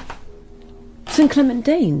 St Clement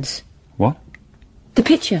Danes? What? The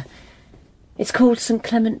picture. It's called St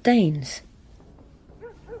Clement Danes.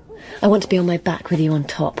 I want to be on my back with you on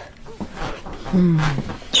top.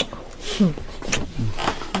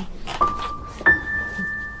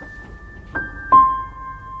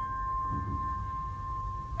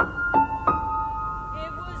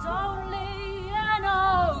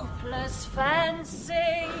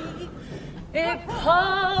 It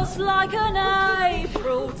passed like an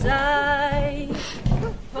April day.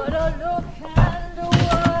 But a look and a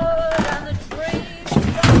word and the trees.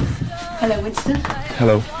 Hello, Winston.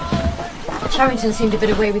 Hello. Charrington seemed a bit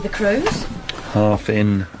away with the crows. Half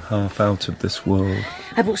in, half out of this world.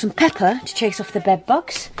 I bought some pepper to chase off the bed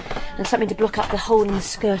bugs and something to block up the hole in the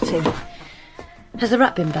skirting. Has the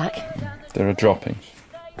rat been back? There are droppings.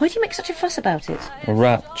 Why do you make such a fuss about it? A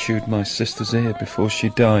rat chewed my sister's ear before she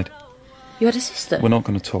died. You had a sister? We're not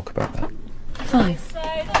going to talk about that. Fine.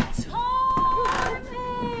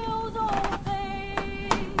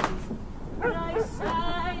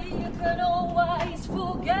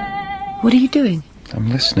 What are you doing? I'm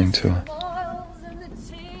listening to her.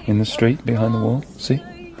 In the street, behind the wall, see?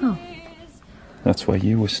 Oh. That's where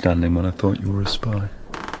you were standing when I thought you were a spy.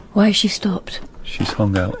 Why has she stopped? She's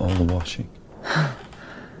hung out all the washing.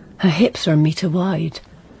 Her hips are a metre wide.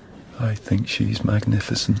 I think she's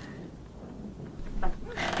magnificent.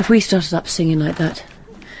 If we started up singing like that,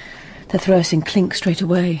 they'd throw us in clink straight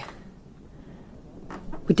away.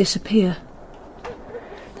 We'd disappear.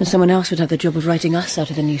 Then someone else would have the job of writing us out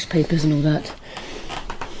of the newspapers and all that.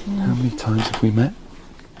 How many times have we met?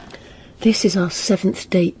 This is our 7th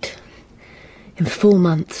date. In 4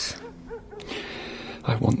 months.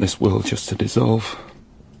 I want this world just to dissolve.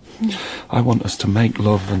 I want us to make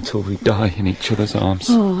love until we die in each other's arms.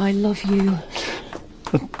 Oh, I love you.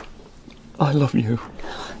 I love you.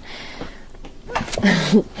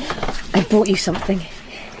 I brought you something.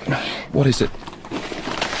 What is it?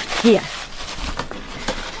 Here.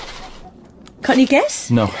 Can't you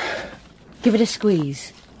guess? No. Give it a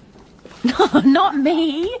squeeze. No, not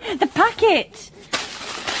me. The packet.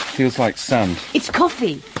 Feels like sand. It's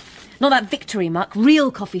coffee. Not that victory muck.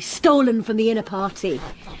 Real coffee stolen from the inner party.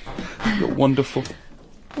 You're wonderful.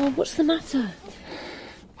 Oh, what's the matter?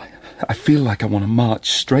 I feel like I want to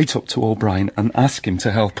march straight up to O'Brien and ask him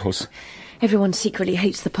to help us. Everyone secretly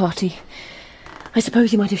hates the party. I suppose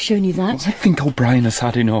he might have shown you that. I think O'Brien has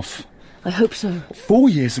had enough. I hope so. 4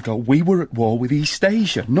 years ago, we were at war with East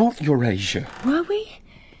Asia, not Eurasia. Were we?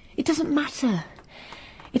 It doesn't matter.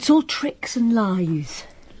 It's all tricks and lies.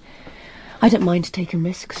 I don't mind taking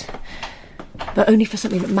risks, but only for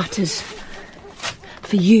something that matters.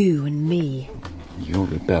 For you and me. Your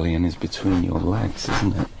rebellion is between your legs,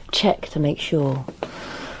 isn't it? Check to make sure.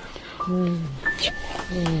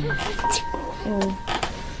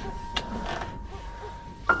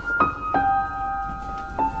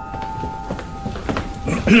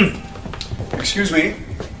 Excuse me.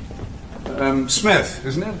 Smith,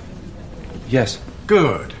 isn't it? Yes.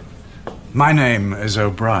 Good. My name is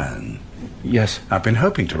O'Brien. Yes. I've been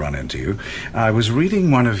hoping to run into you. I was reading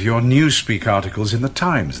one of your Newspeak articles in the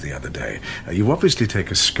Times the other day. You obviously take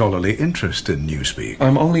a scholarly interest in Newspeak.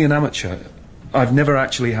 I'm only an amateur. I've never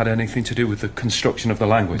actually had anything to do with the construction of the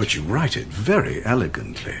language. But you write it very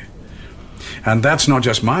elegantly. And that's not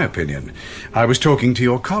just my opinion. I was talking to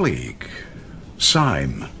your colleague,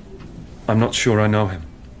 Syme. I'm not sure I know him.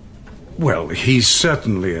 Well, he's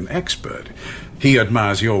certainly an expert. He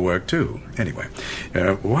admires your work, too. Anyway,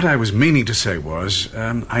 what I was meaning to say was,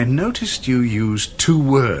 I noticed you used 2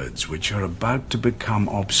 words which are about to become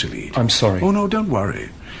obsolete. I'm sorry. Oh, no, don't worry.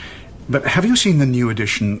 But have you seen the new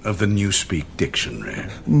edition of the Newspeak Dictionary?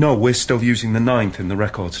 No, we're still using the 9th in the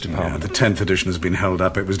records department. Yeah, the 10th edition has been held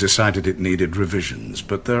up. It was decided it needed revisions.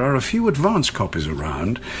 But there are a few advanced copies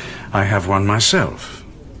around. I have one myself.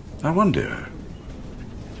 I wonder,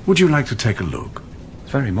 would you like to take a look?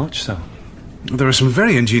 Very much so. There are some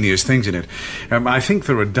very ingenious things in it. I think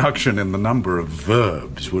the reduction in the number of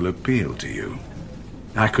verbs will appeal to you.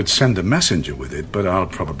 I could send a messenger with it, but I'll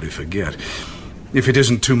probably forget. If it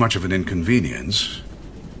isn't too much of an inconvenience,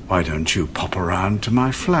 why don't you pop around to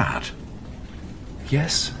my flat?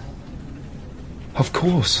 Yes. Of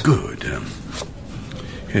course. Good.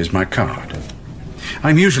 Here's my card.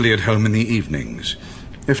 I'm usually at home in the evenings.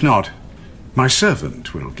 If not, my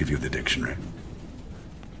servant will give you the dictionary.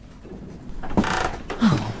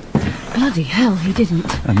 Oh, bloody hell, he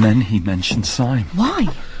didn't. And then he mentioned Syme. Why?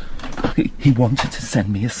 He wanted to send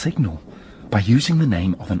me a signal. By using the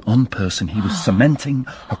name of an unperson, he was cementing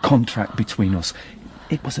a contract between us.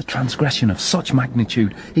 It was a transgression of such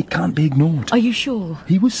magnitude, it can't be ignored. Are you sure?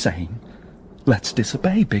 He was saying, let's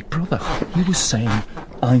disobey, Big Brother. He was saying,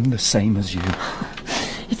 I'm the same as you.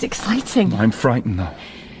 It's exciting. I'm frightened, though.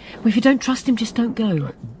 Well, if you don't trust him, just don't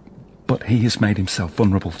go. But he has made himself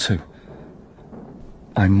vulnerable, too.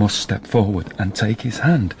 I must step forward and take his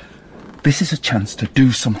hand. This is a chance to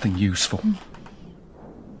do something useful.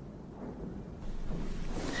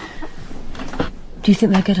 Do you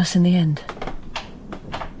think they'll get us in the end?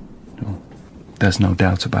 No, there's no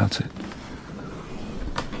doubt about it.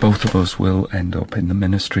 Both of us will end up in the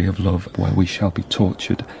Ministry of Love, where we shall be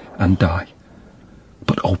tortured and die.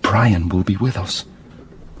 But O'Brien will be with us.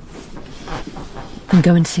 Then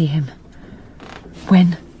go and see him.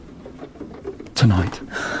 When? Tonight.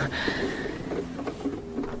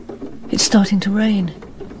 It's starting to rain.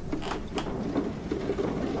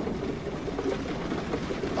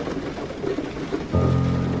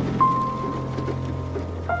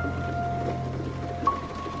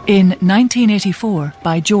 In 1984,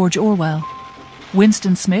 by George Orwell,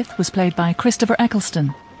 Winston Smith was played by Christopher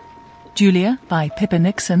Eccleston, Julia by Pippa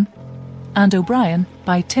Nixon, and O'Brien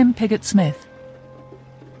by Tim Pigott-Smith.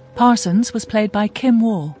 Parsons was played by Kim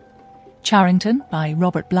Wall, Charrington by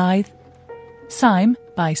Robert Blythe, Syme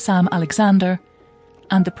by Sam Alexander,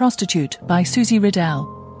 and the prostitute by Susie Riddell.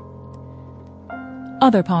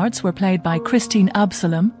 Other parts were played by Christine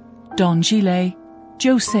Absalom, Don Gillet,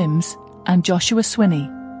 Joe Sims, and Joshua Swinney.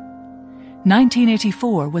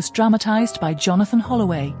 1984 was dramatised by Jonathan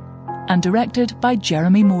Holloway and directed by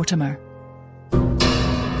Jeremy Mortimer.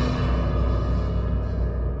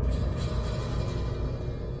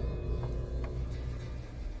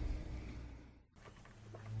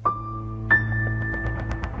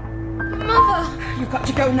 You've got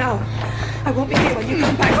to go now. I won't be here when you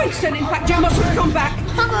come back, Winston. In fact, you mustn't come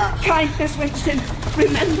back. Mother! Kindness, Winston.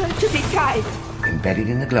 Remember to be kind. Embedded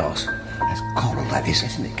in the glass. That's coral, that is,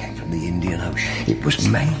 isn't it? Came from the Indian Ocean. It was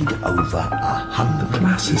made over 100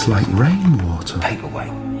 Glass is like rainwater. Paperweight.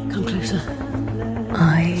 Come closer.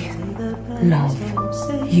 I love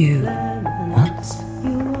you. What?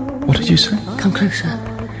 What did you say? Come closer.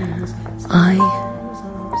 I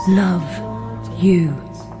love you.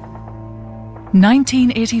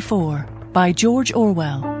 1984 by George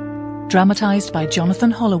Orwell, dramatised by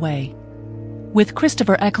Jonathan Holloway, with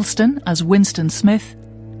Christopher Eccleston as Winston Smith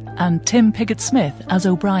and Tim Pigott-Smith as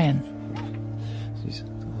O'Brien.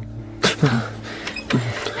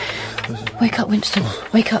 Wake up, Winston.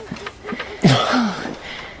 Wake up.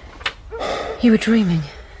 You were dreaming,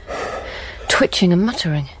 twitching and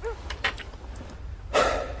muttering.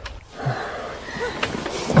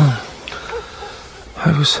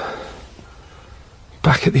 I was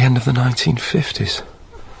back at the end of the 1950s,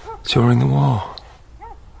 during the war.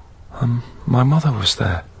 My mother was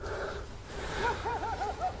there.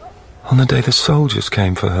 On the day the soldiers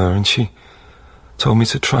came for her, and she told me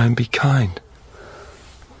to try and be kind.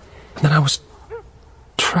 And then I was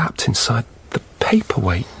trapped inside the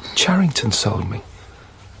paperweight Charrington sold me.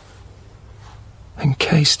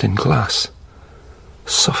 Encased in glass,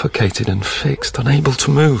 suffocated and fixed, unable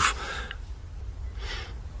to move.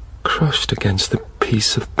 Crushed against the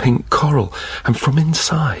piece of pink coral, and from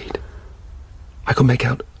inside I could make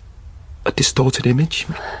out a distorted image.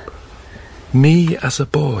 Me as a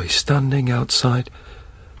boy standing outside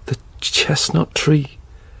the Chestnut Tree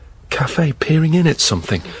Cafe, peering in at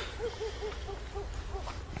something.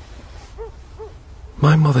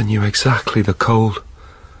 My mother knew exactly the cold,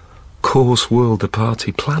 coarse world the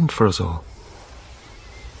party planned for us all.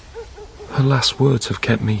 Her last words have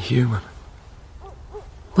kept me human.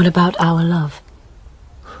 What about our love?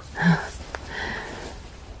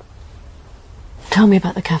 Tell me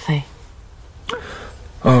about the cafe.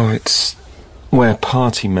 Oh, it's where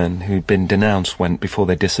party men who'd been denounced went before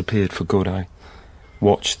they disappeared for good. I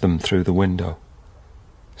watched them through the window,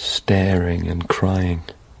 staring and crying.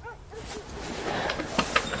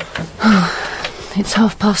 It's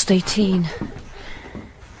 18:30.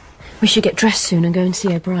 We should get dressed soon and go and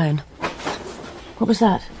see O'Brien. What was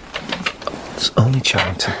that? It's only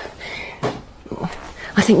Charrington.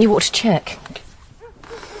 I think you ought to check.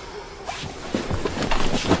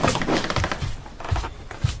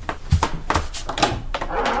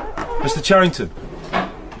 Mr. Charrington,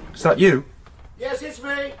 is that you? Yes, it's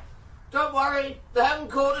me. Don't worry, they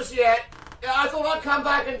haven't caught us yet. I thought I'd come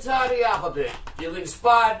back and tidy up a bit. You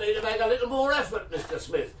inspired me to make a little more effort, Mr.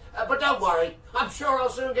 Smith. But don't worry, I'm sure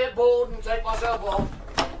I'll soon get bored and take myself off.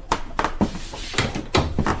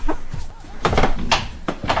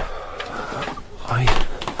 I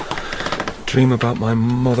dream about my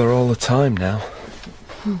mother all the time now.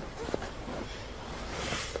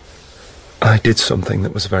 I did something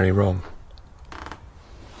that was very wrong.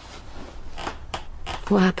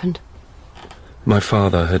 What happened? My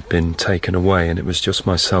father had been taken away, and it was just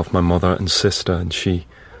myself, my mother and sister, and she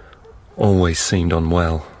always seemed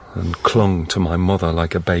unwell and clung to my mother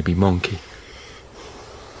like a baby monkey.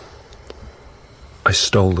 I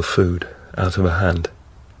stole the food out of her hand.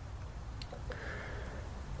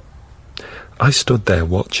 I stood there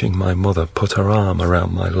watching my mother put her arm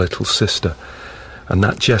around my little sister, and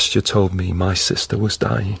that gesture told me my sister was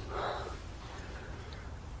dying.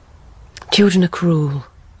 Children are cruel.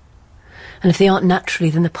 And if they aren't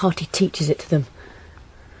naturally, then the party teaches it to them.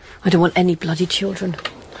 I don't want any bloody children.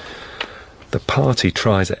 The party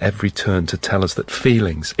tries at every turn to tell us that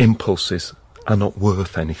feelings, impulses, are not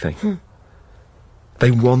worth anything.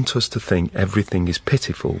 They want us to think everything is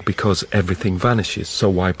pitiful because everything vanishes, so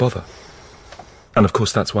why bother? And of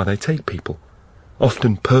course that's why they take people.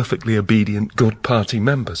 Often perfectly obedient, good party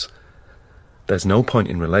members. There's no point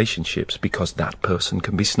in relationships because that person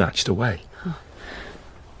can be snatched away.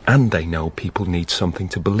 And they know people need something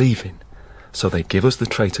to believe in. So they give us the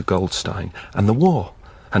traitor Goldstein and the war,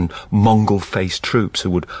 and Mongol-faced troops who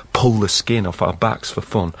would pull the skin off our backs for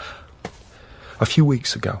fun. A few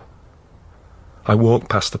weeks ago, I walked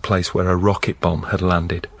past the place where a rocket bomb had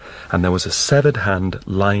landed, and there was a severed hand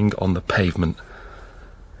lying on the pavement,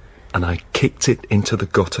 and I kicked it into the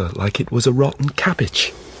gutter like it was a rotten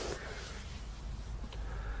cabbage.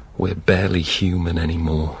 We're barely human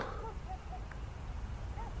anymore.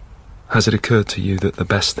 Has it occurred to you that the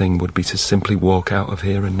best thing would be to simply walk out of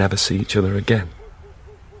here and never see each other again?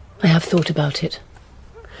 I have thought about it.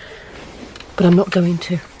 But I'm not going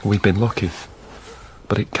to. We've been lucky,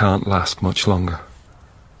 but it can't last much longer.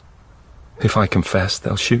 If I confess,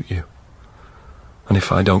 they'll shoot you. And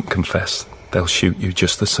if I don't confess, they'll shoot you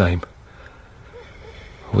just the same.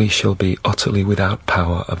 We shall be utterly without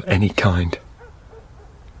power of any kind.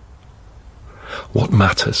 What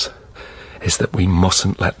matters is that we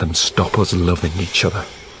mustn't let them stop us loving each other.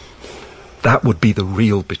 That would be the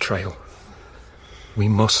real betrayal. We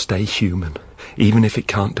must stay human, even if it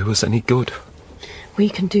can't do us any good. We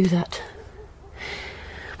can do that.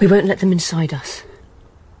 We won't let them inside us.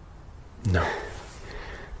 No.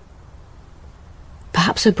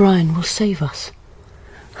 Perhaps O'Brien will save us.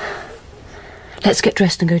 Let's get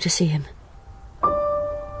dressed and go to see him.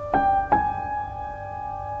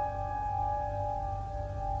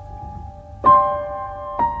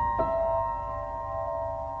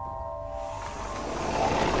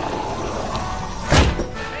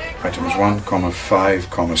 Items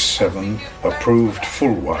 1,5,7 approved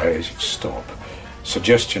full-wise stop.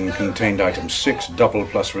 Suggestion contained item 6 double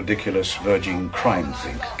plus ridiculous verging crime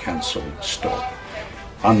think cancelled stop.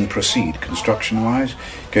 Unproceed construction-wise,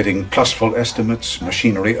 getting plus full estimates,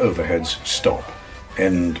 machinery overheads stop.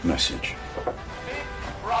 End message.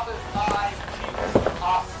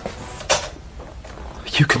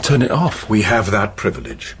 You can turn it off. We have that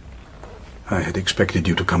privilege. I had expected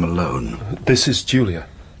you to come alone. This is Julia.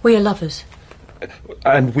 We are lovers.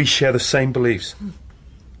 And we share the same beliefs.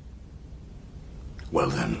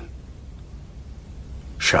 Well then,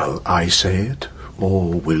 shall I say it,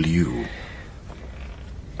 or will you?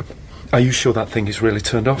 Are you sure that thing is really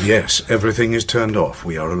turned off? Yes, everything is turned off.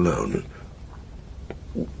 We are alone.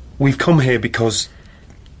 We've come here because...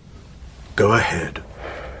 Go ahead.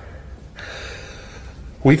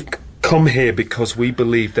 We've come here because we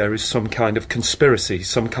believe there is some kind of conspiracy,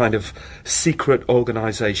 some kind of secret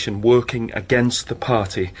organisation working against the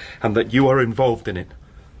party, and that you are involved in it.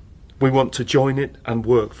 We want to join it and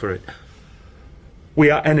work for it. We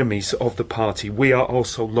are enemies of the party. We are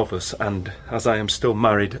also lovers, and, as I am still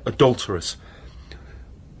married, adulterers.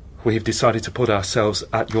 We have decided to put ourselves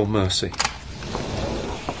at your mercy.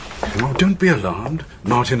 Oh, don't be alarmed.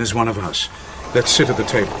 Martin is one of us. Let's sit at the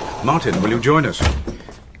table. Martin, will you join us?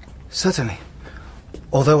 Certainly.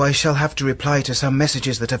 Although I shall have to reply to some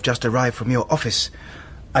messages that have just arrived from your office,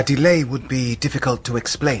 a delay would be difficult to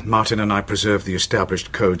explain. Martin and I preserve the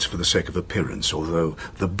established codes for the sake of appearance, although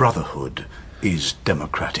the Brotherhood is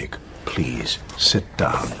democratic. Please, sit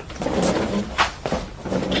down.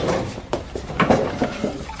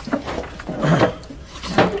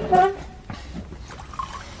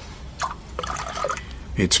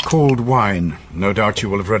 It's called wine. No doubt you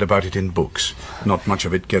will have read about it in books. Not much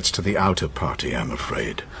of it gets to the outer party, I'm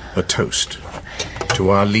afraid. A toast to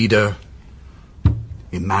our leader,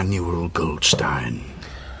 Emmanuel Goldstein.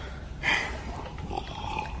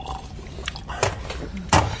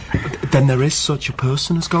 Then there is such a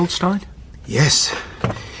person as Goldstein? Yes,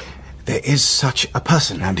 there is such a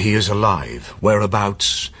person. And he is alive.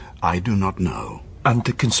 Whereabouts, I do not know. And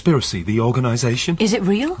the conspiracy, the organisation? Is it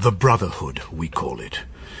real? The Brotherhood, we call it.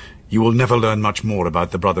 You will never learn much more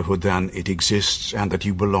about the Brotherhood than it exists and that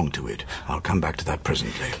you belong to it. I'll come back to that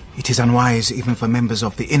presently. It is unwise even for members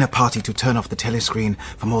of the inner party to turn off the telescreen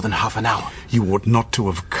for more than half an hour. You ought not to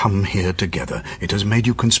have come here together. It has made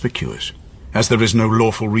you conspicuous. As there is no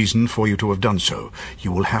lawful reason for you to have done so,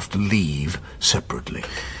 you will have to leave separately.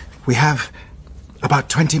 We have about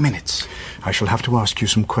 20 minutes. I shall have to ask you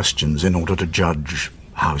some questions in order to judge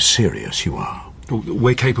how serious you are.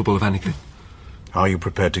 We're capable of anything. Are you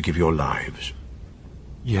prepared to give your lives?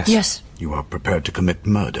 Yes. Yes. You are prepared to commit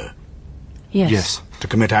murder? Yes. Yes. To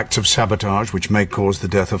commit acts of sabotage which may cause the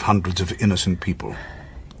death of hundreds of innocent people?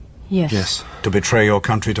 Yes. Yes. To betray your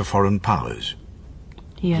country to foreign powers?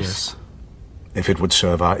 Yes. If it would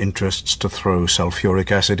serve our interests to throw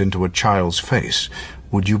sulfuric acid into a child's face,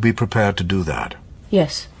 would you be prepared to do that?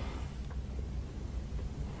 Yes.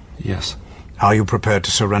 Yes. Are you prepared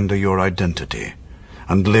to surrender your identity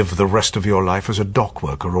and live the rest of your life as a dock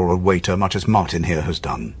worker or a waiter, much as Martin here has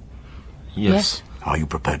done? Yes. Are you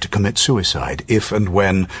prepared to commit suicide if and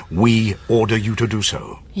when we order you to do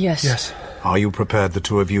so? Yes. Yes. Are you prepared, the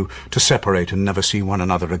two of you, to separate and never see one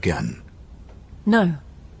another again? No.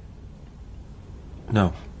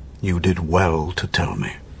 No. You did well to tell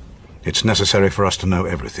me. It's necessary for us to know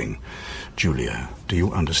everything. Julia, do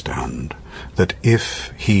you understand that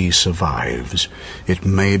if he survives, it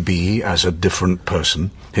may be as a different person?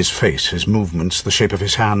 His face, his movements, the shape of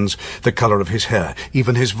his hands, the colour of his hair,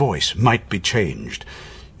 even his voice might be changed.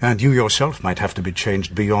 And you yourself might have to be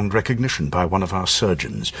changed beyond recognition by one of our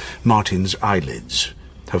surgeons. Martin's eyelids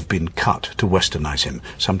have been cut to westernize him.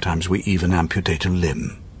 Sometimes we even amputate a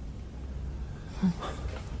limb.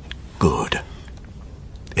 Good.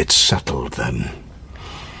 It's settled, then.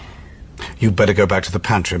 You'd better go back to the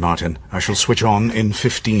pantry, Martin. I shall switch on in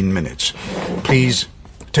 15 minutes. Please,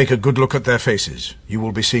 take a good look at their faces. You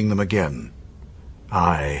will be seeing them again.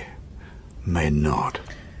 I may not.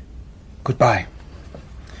 Goodbye.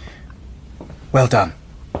 Well done.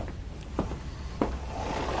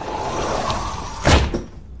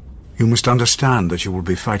 You must understand that you will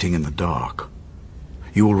be fighting in the dark.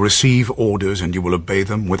 You will receive orders and you will obey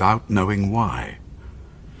them without knowing why.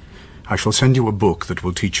 I shall send you a book that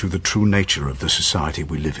will teach you the true nature of the society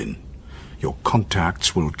we live in. Your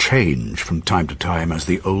contacts will change from time to time as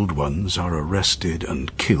the old ones are arrested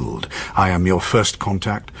and killed. I am your first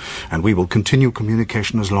contact, and we will continue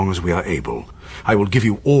communication as long as we are able. I will give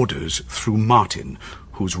you orders through Martin,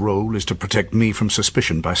 whose role is to protect me from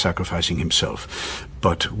suspicion by sacrificing himself.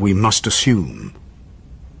 But we must assume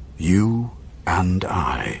you and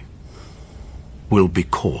I will be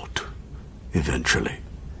caught eventually.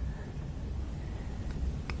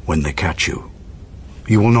 When they catch you,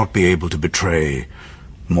 you will not be able to betray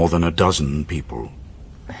more than a dozen people.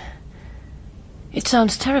 It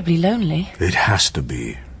sounds terribly lonely. It has to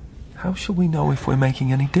be. How shall we know if we're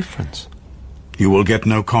making any difference? You will get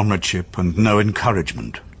no comradeship and no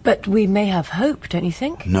encouragement. But we may have hope, don't you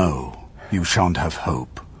think? No, you shan't have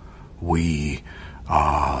hope. We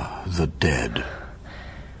are the dead.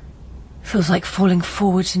 Feels like falling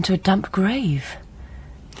forwards into a damp grave.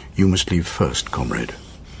 You must leave first, comrade.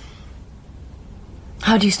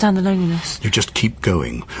 How do you stand the loneliness? You just keep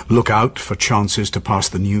going. Look out for chances to pass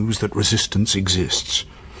the news that resistance exists.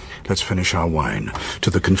 Let's finish our wine. To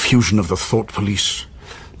the confusion of the thought police,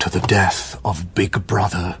 to the death of Big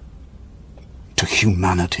Brother, to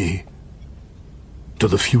humanity, to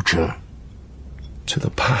the future. To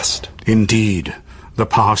the past. Indeed, the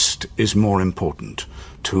past is more important.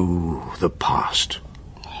 To the past.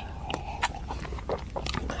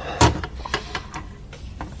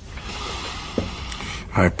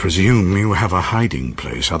 I presume you have a hiding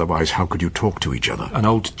place, otherwise how could you talk to each other? An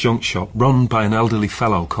old junk shop run by an elderly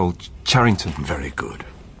fellow called Charrington. Very good.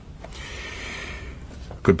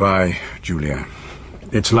 Goodbye, Julia.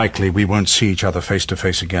 It's likely we won't see each other face to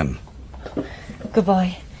face again.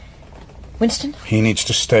 Goodbye. Winston? He needs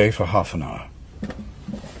to stay for half an hour.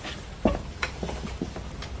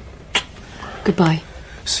 Goodbye.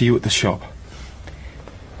 See you at the shop.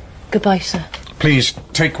 Goodbye, sir. Please,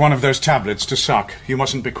 take one of those tablets to suck. You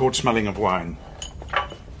mustn't be caught smelling of wine.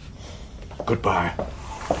 Goodbye.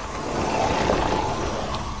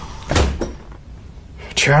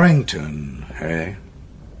 Charrington, eh?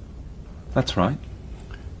 That's right.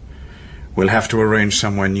 We'll have to arrange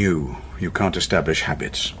somewhere new. You can't establish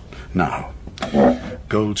habits. Now,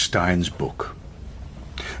 Goldstein's book.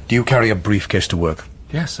 Do you carry a briefcase to work?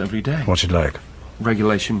 Yes, every day. What's it like?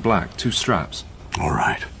 Regulation black, 2 straps. All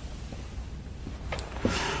right.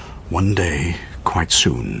 One day, quite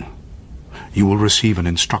soon, you will receive an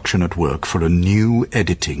instruction at work for a new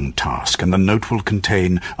editing task, and the note will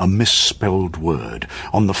contain a misspelled word.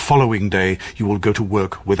 On the following day, you will go to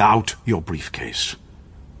work without your briefcase.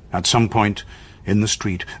 At some point in the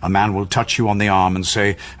street, a man will touch you on the arm and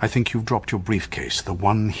say, "I think you've dropped your briefcase." The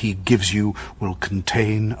one he gives you will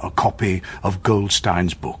contain a copy of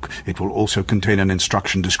Goldstein's book. It will also contain an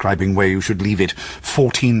instruction describing where you should leave it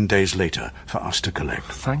 14 days later for us to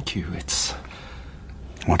collect. Thank you. It's...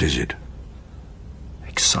 What is it?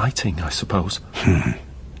 Exciting, I suppose.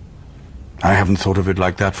 I haven't thought of it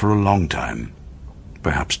like that for a long time.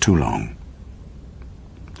 Perhaps too long.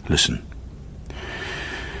 Listen.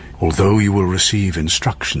 Although you will receive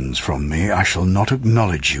instructions from me, I shall not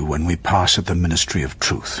acknowledge you when we pass at the Ministry of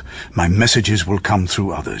Truth. My messages will come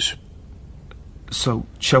through others. So,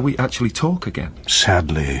 shall we actually talk again?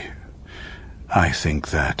 Sadly, I think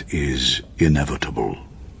that is inevitable.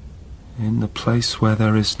 In the place where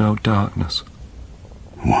there is no darkness.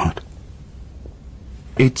 What?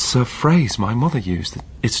 It's a phrase my mother used.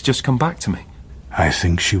 It's just come back to me. I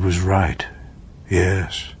think she was right.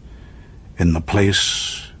 Yes. In the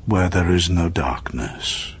place where there is no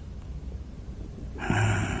darkness.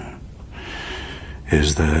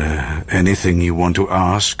 Is there anything you want to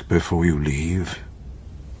ask before you leave?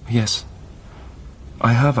 Yes.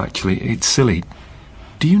 I have, actually. It's silly.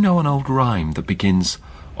 Do you know an old rhyme that begins,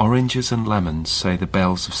 "Oranges and lemons say the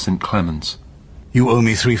bells of St. Clement's"? You owe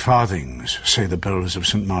me 3 farthings, say the bells of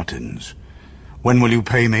St. Martin's. When will you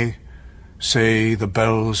pay me? Say the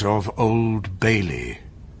bells of Old Bailey.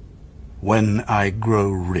 When I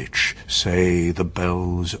grow rich, say the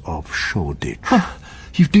bells of Shoreditch. Oh,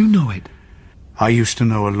 you do know it. I used to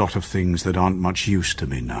know a lot of things that aren't much use to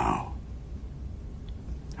me now.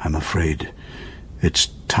 I'm afraid it's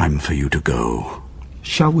time for you to go.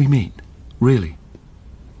 Shall we meet? Really?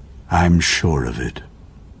 I'm sure of it.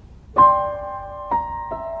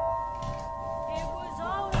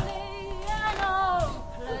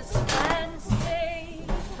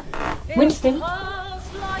 Winston,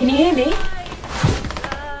 can you hear me?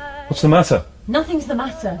 What's the matter? Nothing's the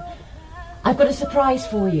matter. I've got a surprise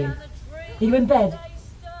for you. Are you in bed?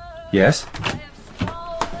 Yes.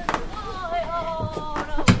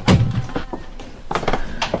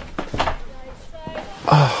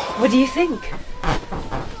 Oh. What do you think?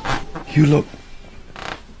 You look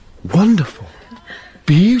wonderful.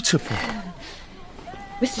 Beautiful.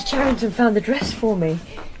 Mr. Charrington found the dress for me.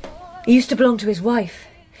 It used to belong to his wife.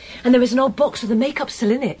 And there was an old box with the makeup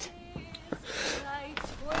still in it.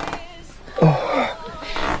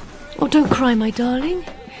 Oh, don't cry, my darling.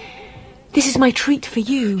 This is my treat for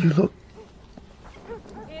you.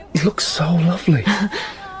 You look so lovely.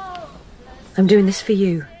 I'm doing this for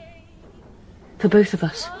you. For both of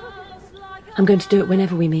us. I'm going to do it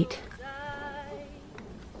whenever we meet.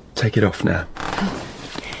 Take it off now.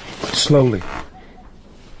 Slowly.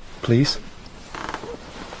 Please.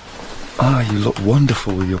 Ah, you look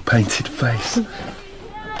wonderful with your painted face.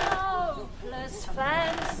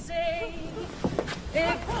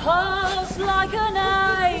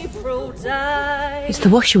 It's the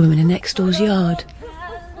washerwoman in next door's yard.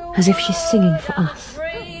 As if she's singing for us.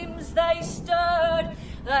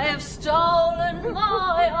 They have stolen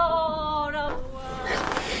my heart away.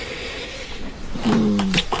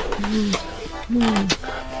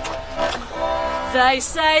 They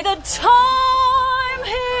say that time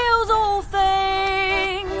heals all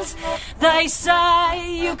things. They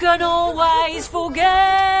say you can always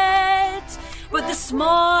forget. But the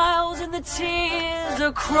smiles and the tears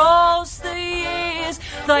across the years,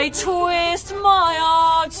 they twist my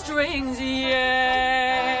heartstrings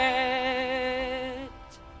yet.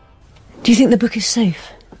 Do you think the book is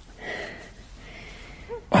safe?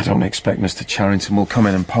 I don't expect Mr. Charrington will come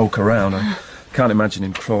in and poke around. I can't imagine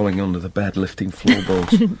him crawling under the bed, lifting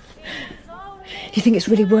floorboards. Do you think it's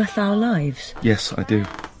really worth our lives? Yes, I do.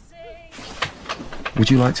 Would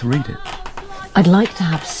you like to read it? I'd like to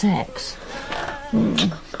have sex.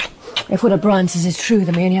 If what O'Brien says is true,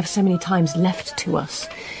 then we only have so many times left to us.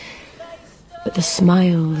 But the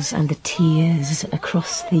smiles and the tears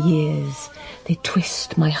across the years, they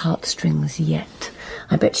twist my heartstrings yet.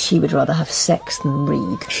 I bet she would rather have sex than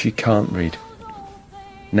read. She can't read.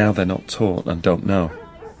 Now they're not taught and don't know.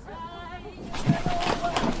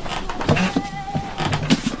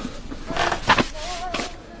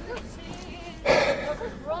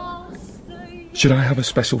 Should I have a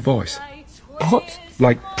special voice? What?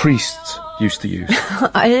 Like priests used to use.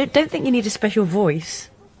 I don't think you need a special voice.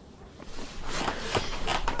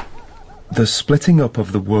 The splitting up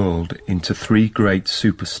of the world into 3 great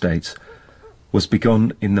superstates was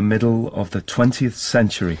begun in the middle of the 20th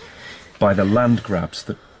century by the land grabs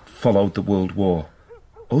that followed the World War.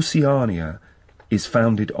 Oceania is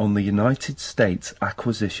founded on the United States'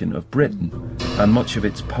 acquisition of Britain and much of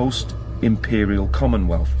its post-imperial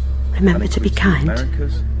Commonwealth. Remember to be kind.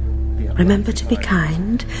 Remember to be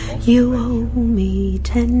kind. You owe me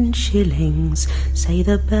 10 shillings. Say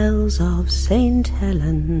the bells of St.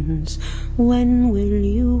 Helens. When will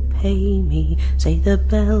you pay me? Say the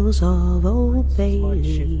bells of Old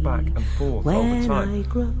Bailey. Back and forth when over time. I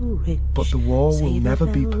grow rich. But the war will never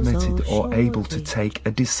be bells permitted of or able to Shoreby. take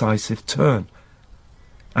a decisive turn,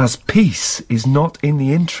 as peace is not in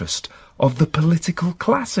the interest of the political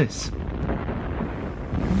classes.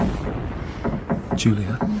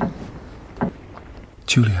 Julia?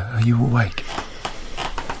 Julia, are you awake?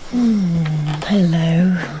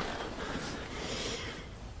 Hello.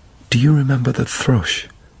 Do you remember the thrush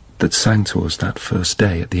that sang to us that first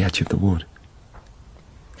day at the edge of the wood?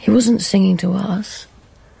 He wasn't singing to us.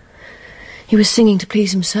 He was singing to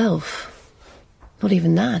please himself. Not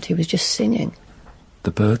even that, he was just singing.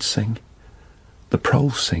 The birds sing, the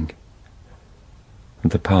proles sing,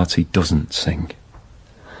 and the party doesn't sing.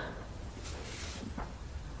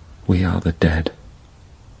 We are the dead.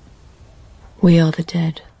 We are the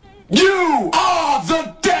dead. You are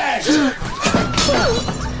the dead!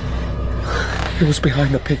 It was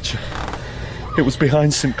behind the picture. It was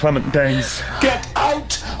behind St. Clement Danes. Get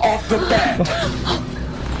out of the bed!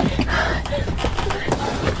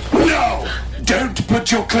 No! Don't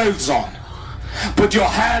put your clothes on. Put your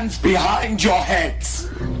hands behind your heads.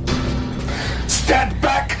 Stand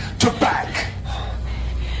back to back.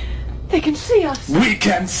 They can see us. We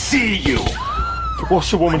can see you. The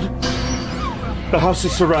washerwoman. The house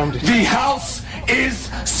is surrounded. The house is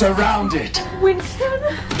surrounded. Winston?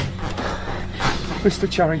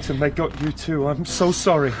 Mr. Charrington, they got you too. I'm so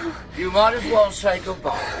sorry. You might as well say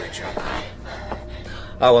goodbye, Richard.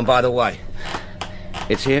 Oh, and by the way,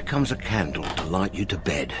 it's here comes a candle to light you to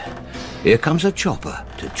bed. Here comes a chopper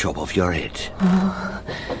to chop off your head.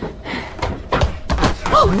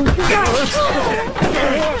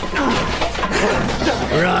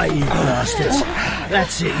 Right, you bastards.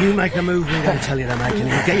 That's it. You make the move we don't tell you to make, and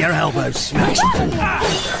you get your elbows smashed.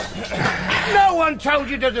 No one told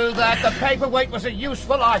you to do that. The paperweight was a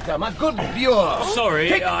useful item, a good viewer. Sorry,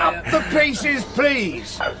 Pick up the pieces,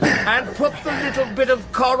 please, and put the little bit of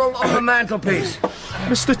coral on the mantelpiece.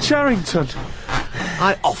 Mr. Charrington.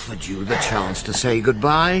 I offered you the chance to say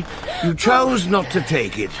goodbye. You chose not to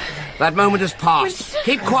take it. That moment has passed.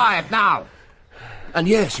 Keep quiet now. And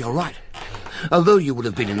yes, you're right. Although you would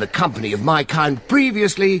have been in the company of my kind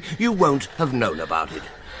previously, you won't have known about it.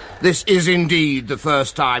 This is indeed the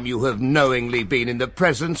first time you have knowingly been in the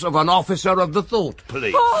presence of an officer of the thought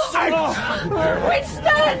police.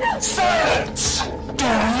 Winston! Silence! Do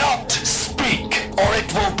not speak, or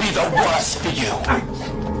it will be the worse for you.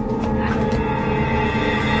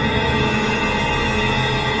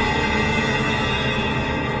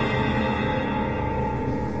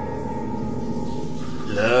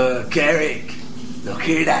 Look, Eric. Look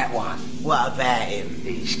at that one. What about him?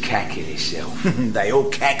 He's cacking himself. They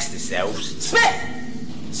all cacks themselves. Smith!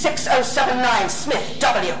 6079 Smith,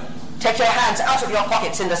 W. Take your hands out of your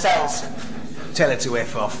pockets in the cells. Tell her to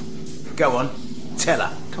F off. Go on. Tell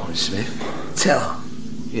her. Come on, Smith. Tell her.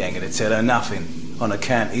 You ain't gonna tell her nothing. On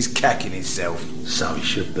account he's cacking himself. So he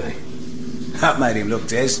should be. That made him look,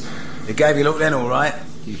 Des. It gave you look then, all right?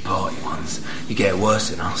 You party ones. You get worse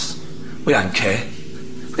than us. We don't care.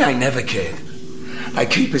 We ain't never cared. They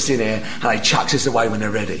keep us in here and they chucks us away when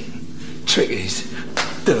they're ready. Trick is,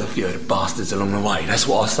 do a few of the bastards along the way, that's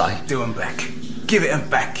what I say. Do 'em back. Give it 'em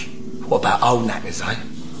back. What about old knackers, eh?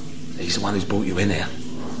 He's the one who's brought you in here.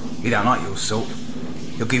 He don't like your sort.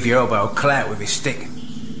 He'll give your elbow a clout with his stick.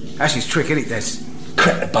 That's his trick, isn't it, Des?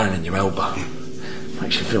 Crack the bone in your elbow.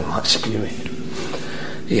 Makes you feel like spewing.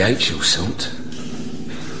 He hates your sort.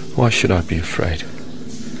 Why should I be afraid?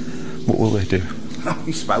 What will they do? Oh,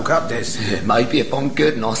 he spoke up, Des. Yeah, maybe if I'm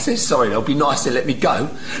good and I say sorry, they'll be nice to let me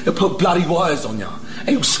go. They'll put bloody wires on you. And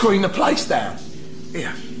you'll screen the place down.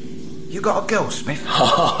 Here. You got a girl, Smith?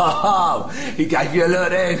 Oh, he gave you a look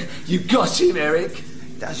then. You got him, Eric.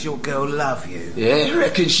 Does your girl love you? Yeah,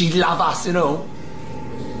 reckon she'd love us, you know.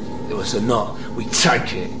 It was or not, we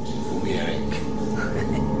take it, we Eric.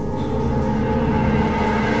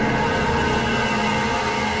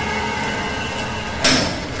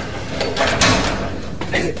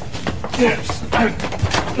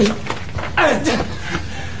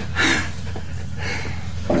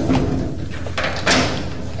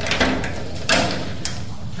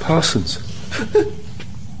 Parsons.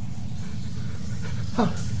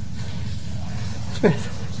 Oh. Smith.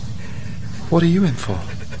 What are you in for?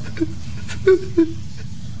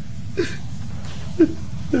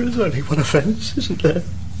 There is only one offence, isn't there?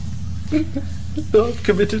 I've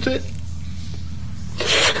committed it.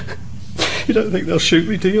 You don't think they'll shoot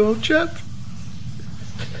me, do you, old chap?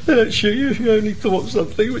 They don't shoot you if you only thought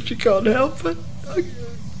something which you can't help. But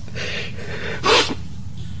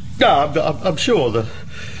no, I'm sure the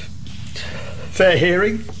fair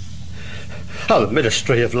hearing. Oh, the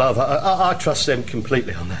Ministry of Love. I trust them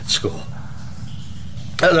completely on that score.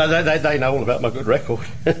 They know all about my good record.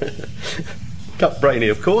 Cut brainy,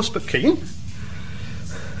 of course, but keen.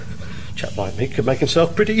 Chap like me could make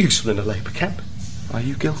himself pretty useful in a Labour camp. Are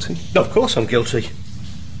you guilty? No, of course I'm guilty.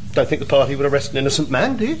 Don't think the party would arrest an innocent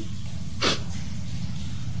man, do you?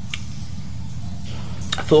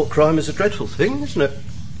 Thought crime is a dreadful thing, isn't it?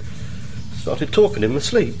 Started talking in my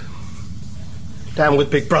sleep. Down with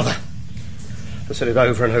Big Brother. I said it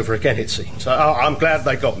over and over again, it seems. I'm glad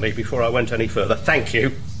they got me before I went any further. Thank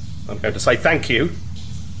you. I'm going to say thank you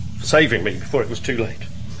for saving me before it was too late.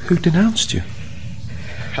 Who denounced you?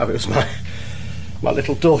 Oh, it was my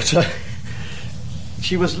little daughter.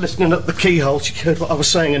 She was listening at the keyhole. She heard what I was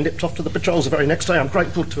saying and nipped off to the patrols the very next day. I'm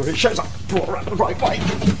grateful to her. It shows I brought her up the right way.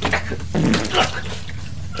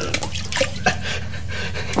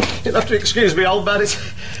 You'll have to excuse me, old man. It's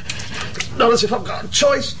not as if I've got a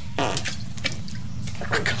choice. I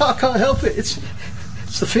can't help it. It's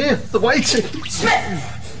the fear, the waiting. Smith!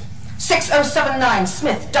 6079,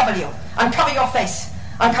 Smith, W. Uncover your face.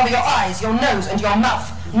 Uncover your eyes, your nose, and your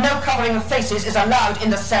mouth. No covering of faces is allowed in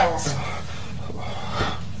the cells.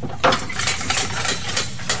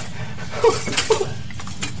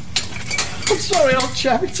 I'm sorry, old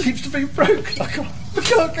chap. It seems to be broken. I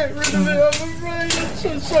can't get rid of it, I'm afraid. I'm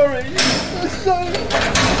so sorry.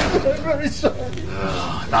 I'm very sorry.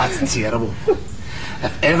 Oh, that's terrible.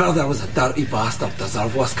 If ever there was a dirty bastard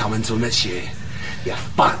deserve what's coming to him, it's you. You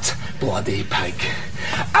fat, bloody pig.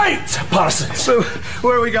 Out, Parsons! So,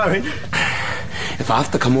 where are we going? If I have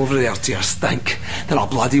to come over there to your stink, then I'll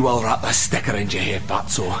bloody well wrap this stick around your head,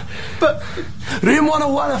 that's so. But... Room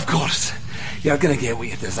 101, of course. You're going to get what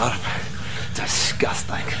you deserve.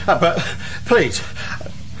 Disgusting. But, please.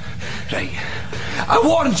 Right. I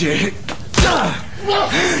warned you.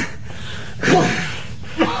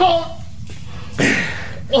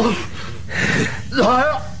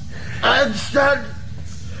 I understand.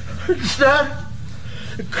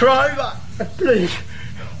 Crime, please.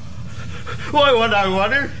 Why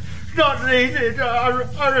 101? It's not needed.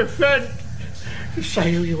 I repent.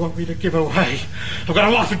 Say who you want me to give away. I've got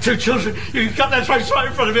a wife and 2 children. You can cut their throats right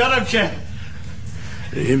in front of me. I don't care.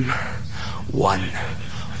 Room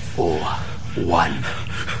 101.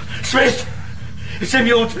 Smith! It's him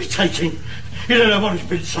you ought to be taking. You don't know what he's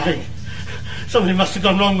been saying. Something must have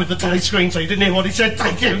gone wrong with the telly screen so you didn't hear what he said.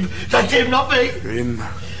 Take him! Take him, not me! Room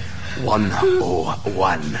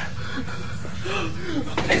 101.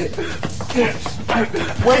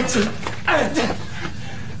 Wait!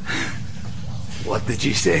 What did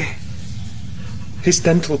you say? His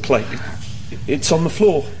dental plate. It's on the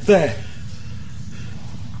floor. There.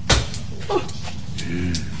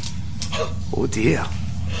 Oh dear.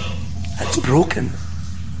 It's broken.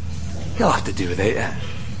 You'll have to do without it.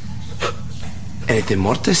 Anything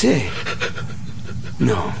more to say?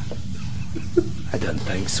 No. I don't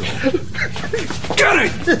think so.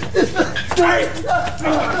 Get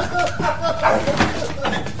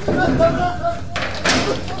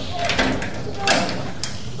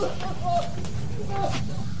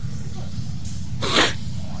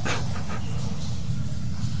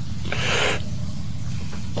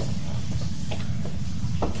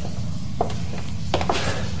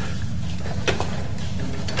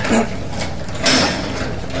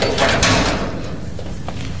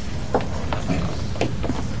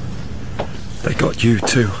They got you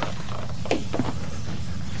too.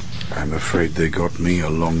 I'm afraid they got me a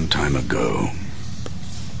long time ago.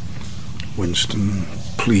 Winston,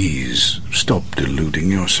 please stop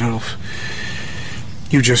deluding yourself.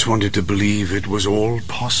 You just wanted to believe it was all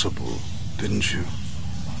possible, didn't you?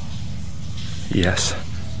 Yes.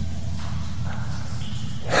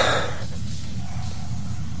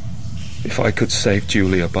 If I could save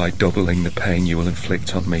Julia by doubling the pain you will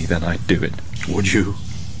inflict on me, then I'd do it. Would you?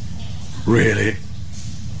 Really?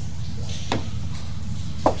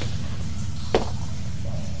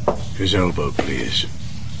 His elbow, please.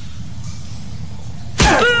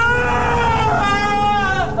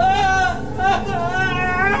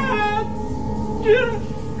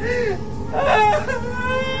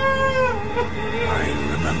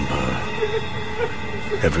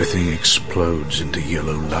 Everything explodes into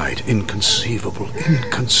yellow light. Inconceivable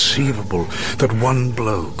that one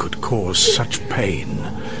blow could cause such pain.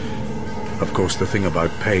 Of course, the thing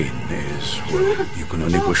about pain is, well, you can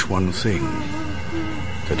only wish one thing,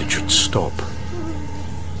 that it should stop.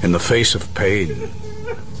 In the face of pain,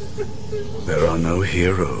 there are no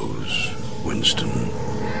heroes, Winston.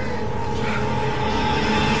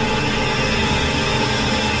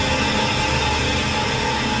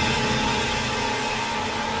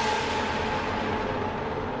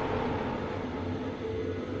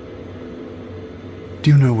 Do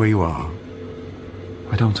you know where you are?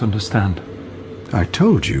 I don't understand. I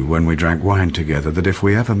told you when we drank wine together that if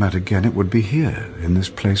we ever met again it would be here, in this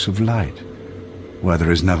place of light, where there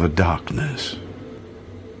is never darkness.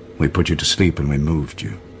 We put you to sleep and we moved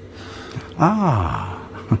you. Ah,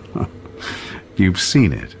 you've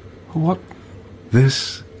seen it. What?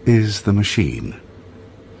 This is the machine.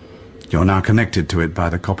 You're now connected to it by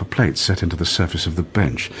the copper plates set into the surface of the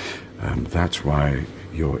bench. That's why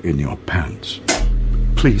you're in your pants.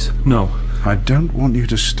 Please, no. I don't want you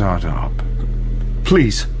to start up.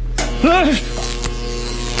 Please.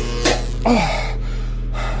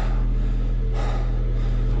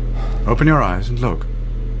 Open your eyes and look.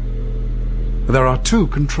 There are two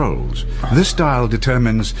controls. This dial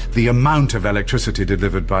determines the amount of electricity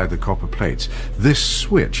delivered by the copper plates. This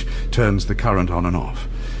switch turns the current on and off.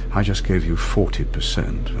 I just gave you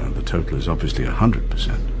 40%. The total is obviously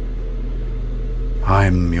 100%.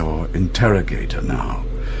 I'm your interrogator now.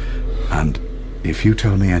 And if you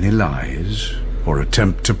tell me any lies, or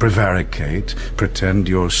attempt to prevaricate, pretend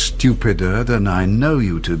you're stupider than I know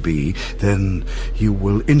you to be, then you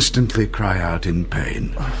will instantly cry out in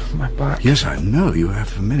pain. My back. Yes, I know. You have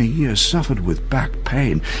for many years suffered with back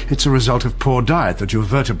pain. It's a result of poor diet that your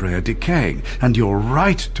vertebrae are decaying, and you're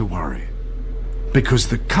right to worry. Because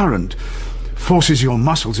the current forces your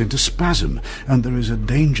muscles into spasm, and there is a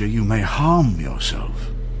danger you may harm yourself.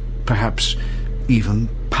 Perhaps even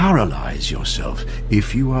paralyze yourself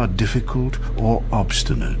if you are difficult or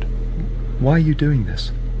obstinate. Why are you doing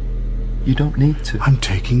this? You don't need to. I'm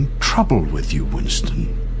taking trouble with you,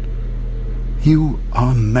 Winston. You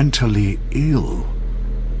are mentally ill.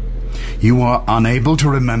 You are unable to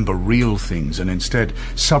remember real things and instead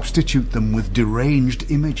substitute them with deranged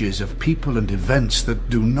images of people and events that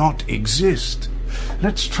do not exist.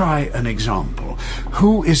 Let's try an example.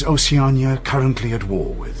 Who is Oceania currently at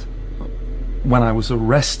war with? When I was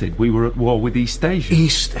arrested, we were at war with East Asia.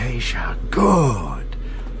 East Asia, good.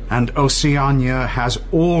 And Oceania has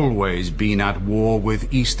always been at war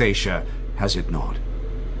with East Asia, has it not?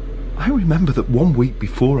 I remember that 1 week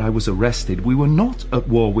before I was arrested, we were not at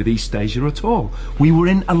war with East Asia at all. We were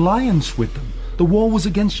in alliance with them. The war was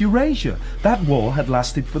against Eurasia. That war had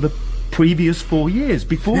lasted for the previous 4 years.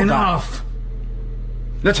 Before Enough!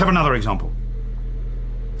 that... Let's have another example.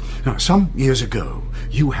 Now, some years ago,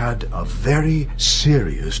 you had a very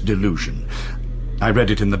serious delusion. I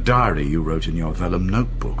read it in the diary you wrote in your vellum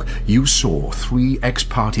notebook. You saw 3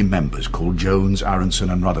 ex-party members called Jones,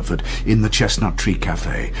 Aronson and Rutherford in the Chestnut Tree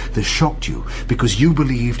Cafe. This shocked you because you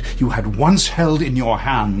believed you had once held in your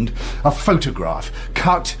hand a photograph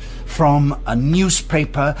cut from a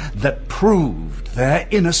newspaper that proved their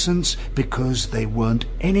innocence because they weren't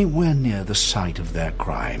anywhere near the site of their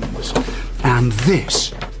crimes. And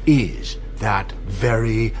this is that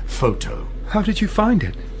very photo. How did you find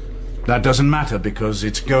it? That doesn't matter because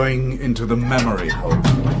it's going into the memory hole.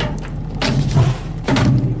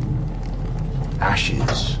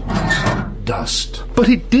 Ashes. Dust. But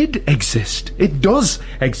it did exist. It does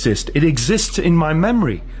exist. It exists in my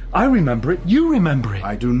memory. I remember it. You remember it.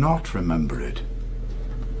 I do not remember it.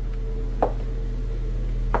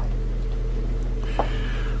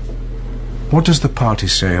 What does the party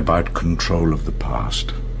say about control of the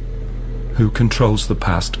past? Who controls the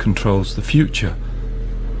past controls the future.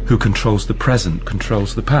 Who controls the present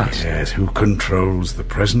controls the past. Yes, who controls the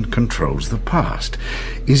present controls the past.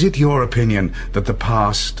 Is it your opinion that the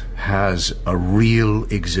past has a real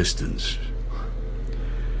existence?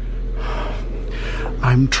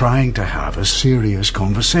 I'm trying to have a serious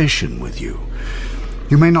conversation with you.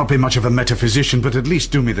 You may not be much of a metaphysician, but at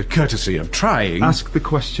least do me the courtesy of trying. Ask the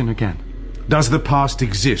question again. Does the past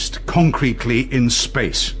exist concretely in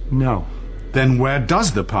space? No. Then where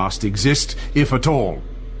does the past exist, if at all?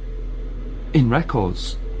 In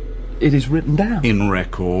records. It is written down. In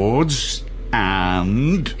records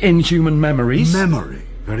and... in human memories. Memory.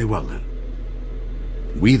 Very well, then.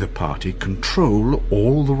 We, the party, control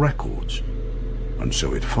all the records. And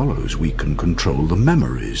so it follows we can control the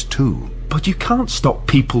memories, too. But you can't stop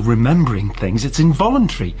people remembering things. It's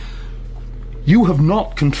involuntary. You have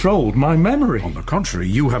not controlled my memory. On the contrary,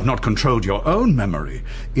 you have not controlled your own memory.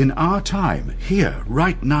 In our time, here,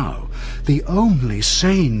 right now, the only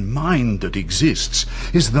sane mind that exists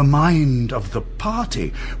is the mind of the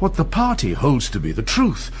party. What the party holds to be the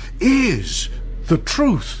truth is the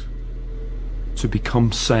truth. To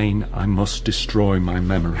become sane, I must destroy my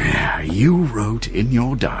memory. Yeah, you wrote in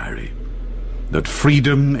your diary that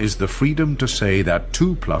freedom is the freedom to say that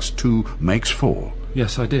 2 + 2 makes 4.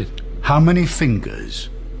 Yes, I did. How many fingers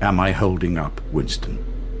am I holding up, Winston?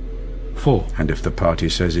 4. And if the party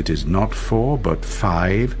says it is not 4, but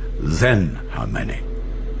 5, then how many?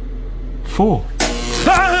 4.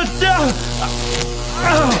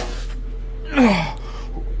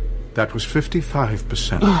 That was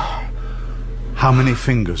 55%. How many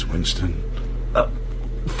fingers, Winston?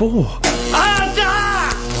 4.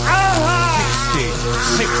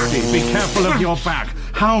 60. Be careful of your back.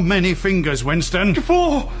 How many fingers, Winston?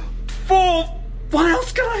 4. What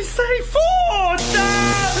else can I say? 4!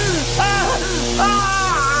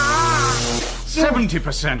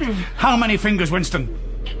 70%. How many fingers, Winston?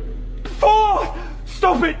 4!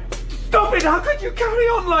 Stop it! Stop it! How could you carry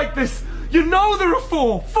on like this? You know there are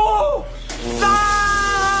 4! 4!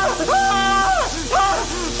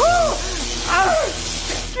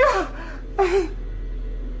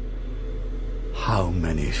 How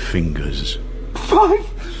many fingers? 5!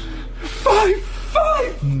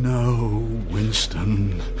 No,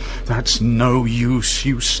 Winston. That's no use.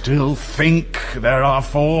 You still think there are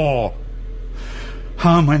 4.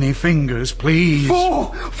 How many fingers, please?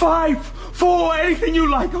 4! 5! 4! Anything you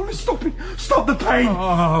like. Only stop it. Stop the pain.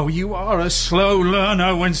 Oh, you are a slow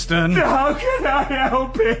learner, Winston. How can I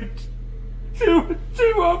help it? 2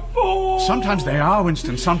 or 4. Sometimes they are,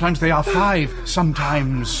 Winston. Sometimes they are 5.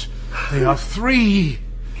 Sometimes they are 3.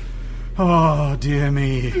 Oh, dear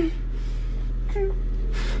me.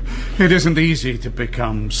 It isn't easy to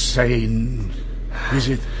become sane, is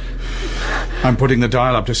it? I'm putting the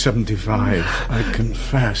dial up to 75. I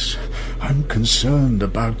confess, I'm concerned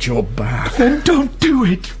about your back. Then don't do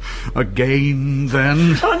it. Again,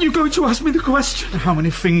 then? Aren't you going to ask me the question? How many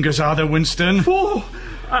fingers are there, Winston? 4.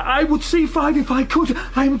 I would see 5 if I could.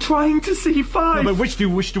 I'm trying to see 5. No, but which do you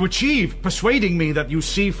wish to achieve? Persuading me that you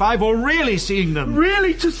see 5 or really seeing them?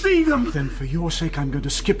 Really to see them. Then for your sake I'm going to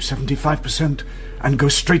skip 75% and go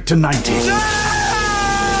straight to 90.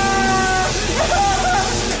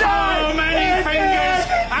 How many fingers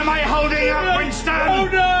am I holding up, Winston? Oh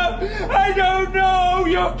no! I don't know!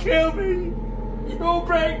 You'll kill me! You'll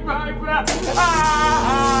break my back!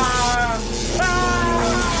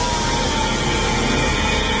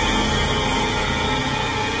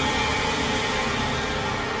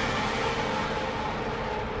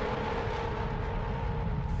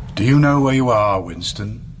 Do you know where you are,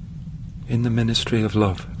 Winston? In the Ministry of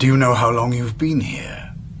Love. Do you know how long you've been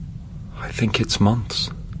here? I think it's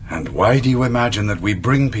months. And why do you imagine that we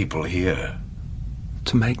bring people here?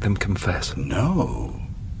 To make them confess. No.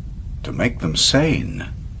 To make them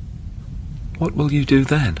sane. What will you do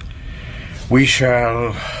then? We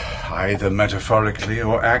shall, either metaphorically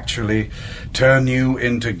or actually, turn you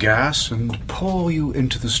into gas and pour you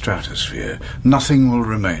into the stratosphere. Nothing will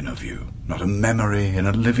remain of you. Not a memory in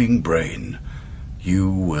a living brain. You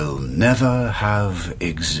will never have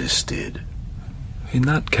existed. In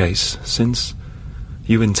that case, since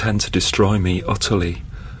you intend to destroy me utterly,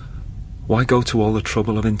 why go to all the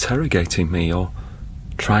trouble of interrogating me or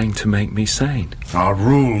trying to make me sane? Our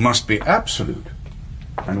rule must be absolute,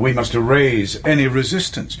 and we must erase any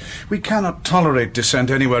resistance. We cannot tolerate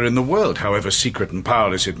dissent anywhere in the world, however secret and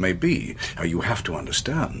powerless it may be. You have to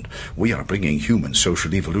understand, we are bringing human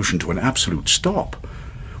social evolution to an absolute stop.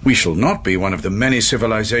 We shall not be one of the many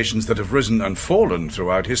civilizations that have risen and fallen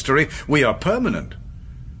throughout history. We are permanent.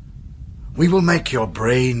 We will make your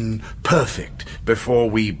brain perfect before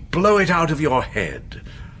we blow it out of your head.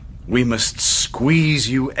 We must squeeze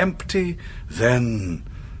you empty, then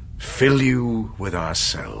fill you with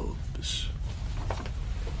ourselves.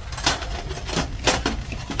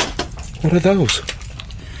 What are those?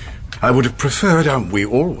 I would have preferred, we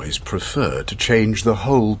always prefer, to change the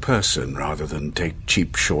whole person rather than take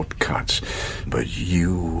cheap shortcuts. But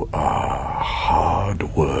you are hard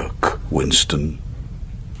work, Winston.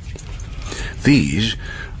 These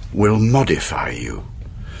will modify you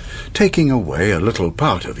taking away a little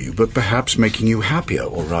part of you, but perhaps making you happier,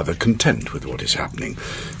 or rather content with what is happening.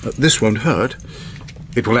 This won't hurt.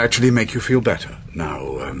 It will actually make you feel better.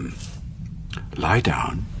 Now, lie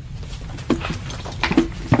down.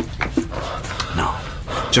 Now,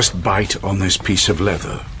 just bite on this piece of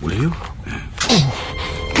leather, will you?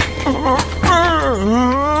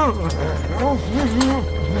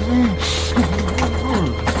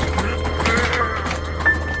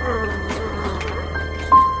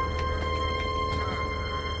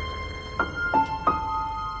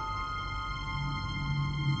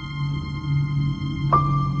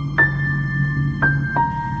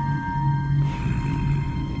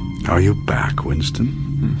 Are you back,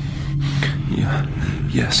 Winston? Yeah.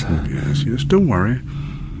 Yes. Yes, don't worry.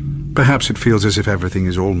 Perhaps it feels as if everything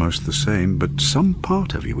is almost the same, but some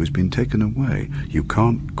part of you has been taken away. You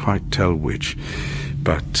can't quite tell which,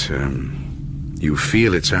 but you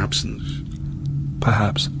feel its absence.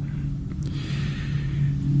 Perhaps.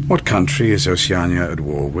 What country is Oceania at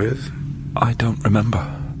war with? I don't remember.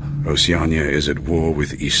 Oceania is at war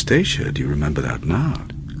with Eastasia. Do you remember that now?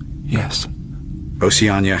 Yes.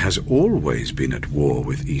 Oceania has always been at war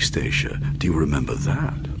with Eastasia. Do you remember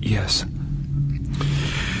that? Yes.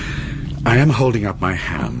 I am holding up my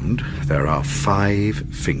hand. There are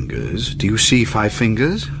 5 fingers. Do you see 5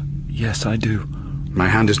 fingers? Yes, I do. My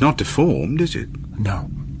hand is not deformed, is it? No.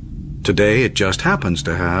 Today it just happens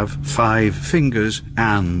to have 5 fingers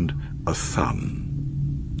and a thumb.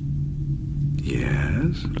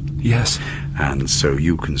 Yes? Yes. And so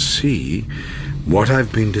you can see what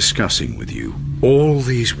I've been discussing with you all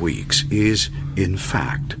these weeks is, in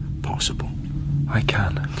fact, possible. I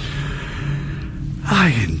can. I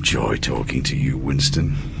enjoy talking to you,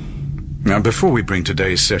 Winston. Now, before we bring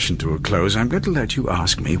today's session to a close, I'm going to let you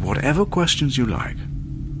ask me whatever questions you like.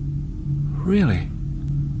 Really?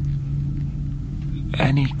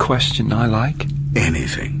 Any question I like?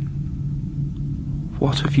 Anything.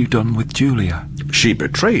 What have you done with Julia? She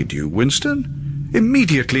betrayed you, Winston.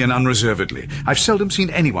 Immediately and unreservedly. I've seldom seen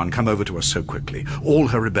anyone come over to us so quickly. All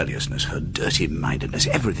her rebelliousness, her dirty-mindedness,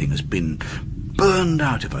 everything has been burned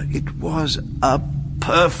out of her. It was a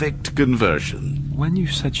perfect conversion. When you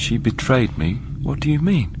said she betrayed me, what do you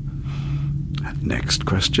mean? Next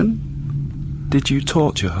question. Did you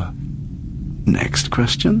torture her? Next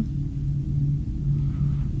question.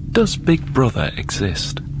 Does Big Brother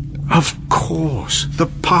exist? Of course. The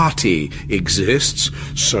party exists,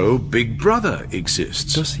 so Big Brother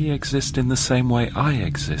exists. Does he exist in the same way I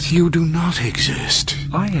exist? You do not exist.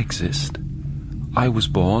 I exist. I was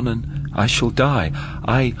born and I shall die.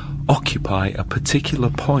 I occupy a particular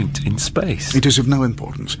point in space. It is of no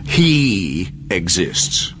importance. He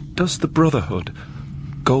exists. Does the Brotherhood,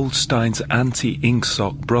 Goldstein's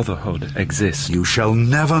anti-Inksock Brotherhood, exist? You shall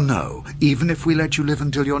never know. Even if we let you live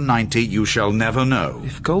until you're 90, you shall never know.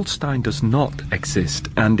 If Goldstein does not exist,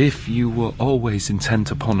 and if you were always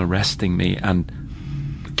intent upon arresting me and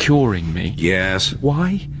curing me... Yes?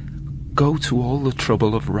 Why go to all the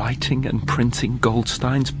trouble of writing and printing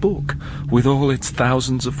Goldstein's book, with all its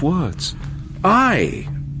thousands of words? I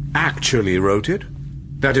actually wrote it.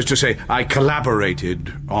 That is to say, I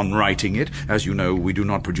collaborated on writing it. As you know, we do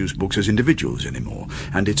not produce books as individuals anymore.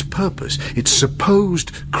 And its purpose, its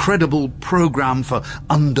supposed credible program for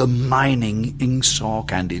undermining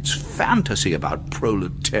Ingsoc and its fantasy about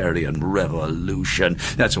proletarian revolution,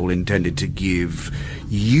 that's all intended to give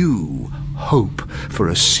you hope for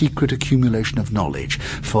a secret accumulation of knowledge,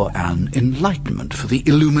 for an enlightenment, for the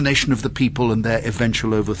illumination of the people and their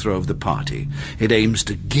eventual overthrow of the party. It aims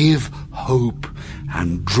to give hope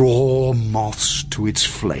and draw moths to its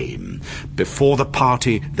flame. Before the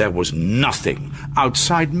party, there was nothing.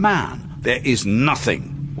 Outside man, there is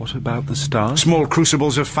nothing. What about the stars? Small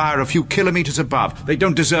crucibles of fire a few kilometers above. They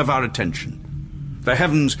don't deserve our attention. The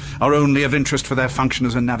heavens are only of interest for their function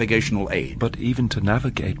as a navigational aid. But even to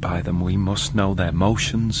navigate by them, we must know their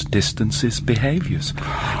motions, distances, behaviours.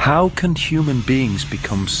 How can human beings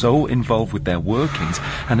become so involved with their workings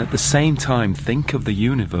and at the same time think of the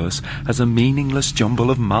universe as a meaningless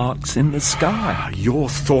jumble of marks in the sky? Your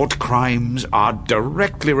thought crimes are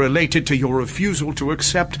directly related to your refusal to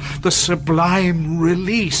accept the sublime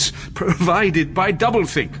release provided by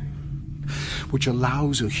doublethink, which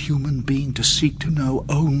allows a human being to seek to know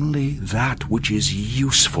only that which is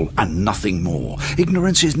useful and nothing more.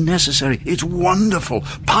 Ignorance is necessary, it's wonderful,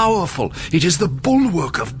 powerful. It is the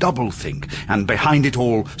bulwark of doublethink, and behind it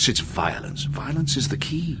all sits violence. Violence is the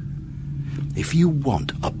key. If you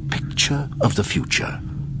want a picture of the future,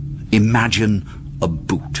 imagine a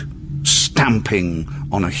boot stamping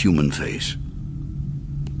on a human face.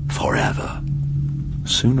 Forever.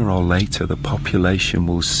 Sooner or later, the population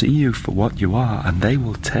will see you for what you are, and they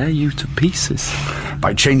will tear you to pieces.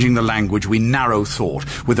 By changing the language, we narrow thought.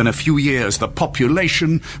 Within a few years, the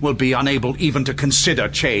population will be unable even to consider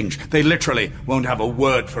change. They literally won't have a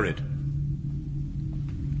word for it.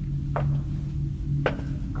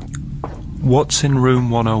 What's in room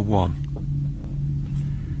 101?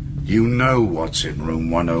 You know what's in room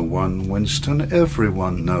 101, Winston.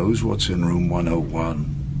 Everyone knows what's in room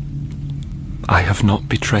 101. I have not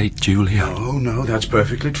betrayed Julia. Oh, no, that's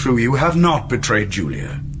perfectly true. You have not betrayed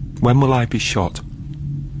Julia. When will I be shot?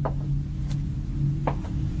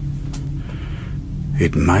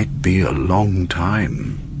 It might be a long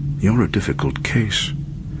time. You're a difficult case.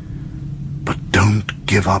 But don't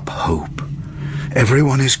give up hope.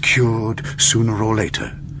 Everyone is cured sooner or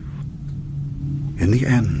later. In the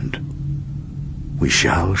end, we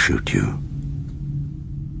shall shoot you.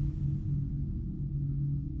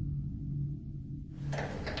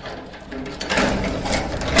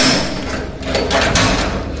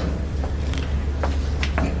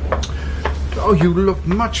 Oh, you look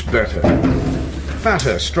much better.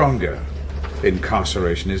 Fatter, stronger.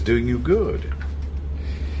 Incarceration is doing you good.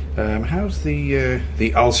 How's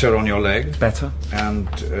the ulcer on your leg? Better. And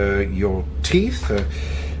your teeth?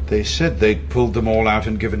 They said they'd pulled them all out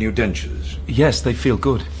and given you dentures. Yes, they feel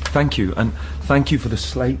good. Thank you. And thank you for the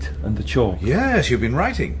slate and the chalk. Yes, you've been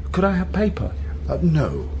writing. Could I have paper?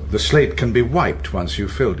 No. The slate can be wiped once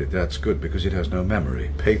you've filled it. That's good because it has no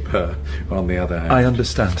memory. Paper, on the other hand... I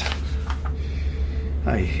understand.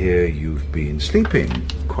 I hear you've been sleeping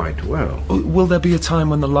quite well. Will there be a time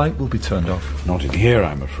when the light will be turned off? Not in here,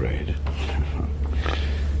 I'm afraid.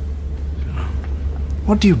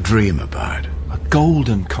 What do you dream about? A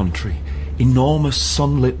golden country, enormous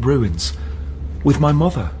sunlit ruins. With my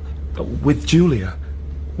mother, with Julia,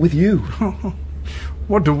 with you.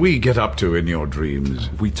 What do we get up to in your dreams?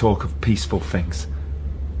 We talk of peaceful things.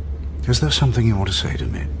 Is there something you want to say to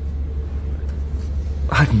me?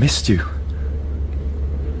 I've missed you.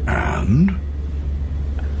 And?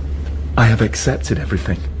 I have accepted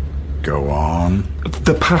everything. Go on.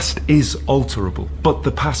 The past is alterable, but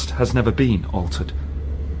the past has never been altered.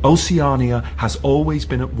 Oceania has always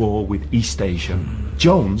been at war with East Asia.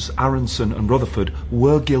 Jones, Aronson and Rutherford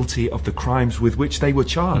were guilty of the crimes with which they were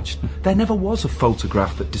charged. There never was a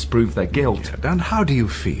photograph that disproved their guilt. And how do you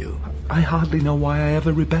feel? I hardly know why I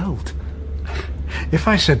ever rebelled. If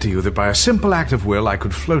I said to you that by a simple act of will I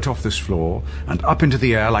could float off this floor and up into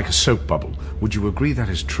the air like a soap bubble, would you agree that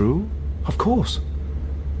is true? Of course.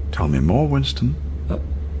 Tell me more, Winston.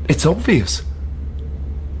 It's obvious.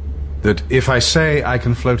 That if I say I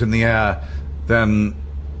can float in the air, then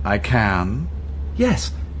I can?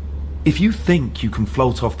 Yes. If you think you can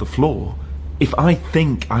float off the floor, if I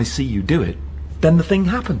think I see you do it, then the thing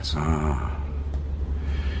happens. Ah.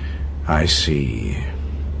 I see.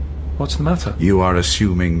 What's the matter? You are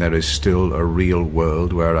assuming there is still a real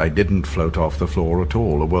world where I didn't float off the floor at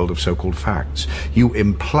all, a world of so-called facts. You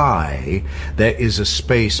imply there is a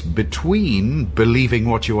space between believing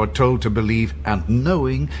what you are told to believe and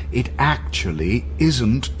knowing it actually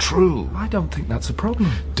isn't true. I don't think that's a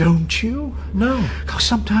problem. Don't you? No. Because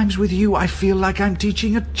sometimes with you I feel like I'm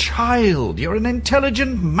teaching a child. You're an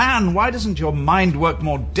intelligent man. Why doesn't your mind work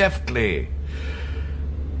more deftly?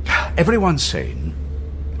 Everyone sane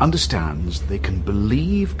understands they can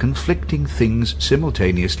believe conflicting things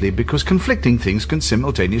simultaneously because conflicting things can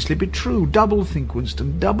simultaneously be true. Double think,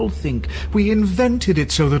 Winston, double think. We invented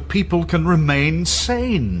it so that people can remain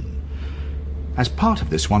sane. As part of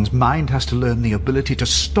this, one's mind has to learn the ability to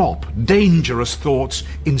stop dangerous thoughts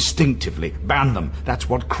instinctively. Ban them. That's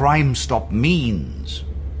what Crime Stop means.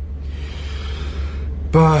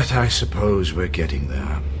 But I suppose we're getting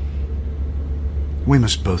there. We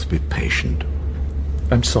must both be patient.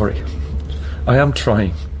 I'm sorry. I am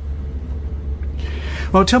trying.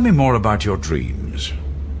 Well, tell me more about your dreams.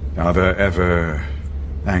 Are there ever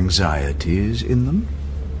anxieties in them?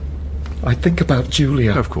 I think about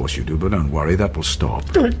Julia. Of course you do, but don't worry, that will stop.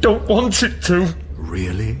 I don't want it to.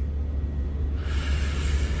 Really?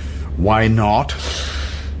 Why not?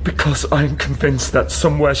 Because I am convinced that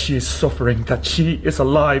somewhere she is suffering, that she is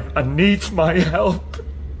alive and needs my help.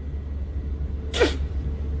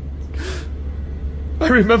 I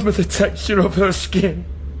remember the texture of her skin.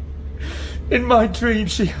 In my dream,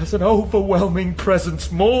 she has an overwhelming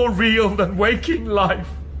presence, more real than waking life.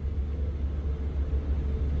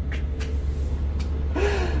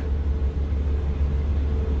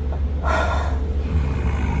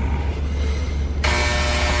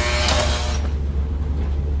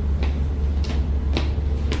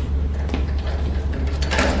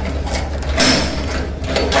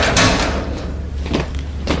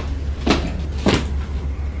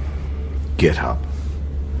 Get up.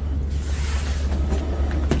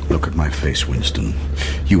 Look at my face, Winston.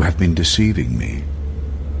 You have been deceiving me.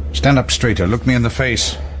 Stand up straighter. Look me in the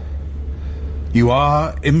face. You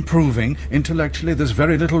are improving. Intellectually, there's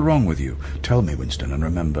very little wrong with you. Tell me, Winston, and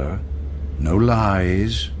remember, no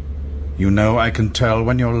lies. You know I can tell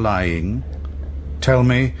when you're lying. Tell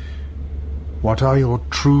me, what are your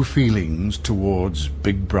true feelings towards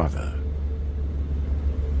Big Brother?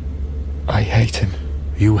 I hate him.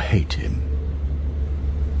 You hate him?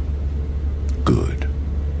 Good.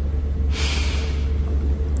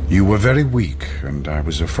 You were very weak, and I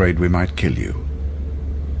was afraid we might kill you.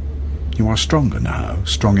 You are stronger now,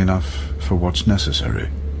 strong enough for what's necessary.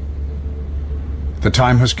 The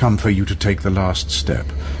time has come for you to take the last step.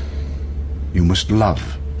 You must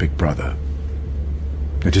love Big Brother.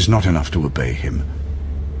 It is not enough to obey him.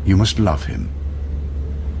 You must love him.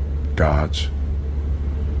 Guards,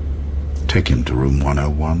 take him to room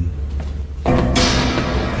 101.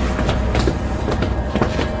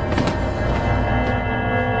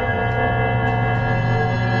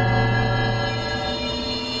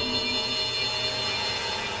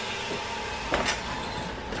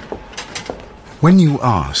 When you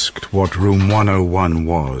asked what room 101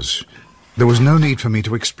 was, there was no need for me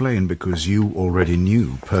to explain because you already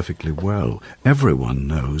knew perfectly well. Everyone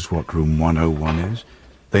knows what room 101 is.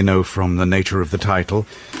 They know from the nature of the title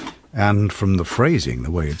and from the phrasing, the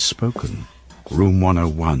way it's spoken. Room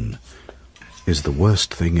 101 is the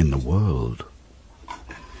worst thing in the world.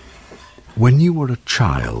 When you were a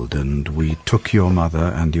child and we took your mother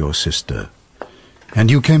and your sister, and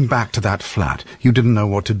you came back to that flat, you didn't know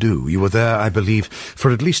what to do. You were there, I believe, for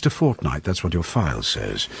at least a fortnight. That's what your file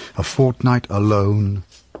says. A fortnight alone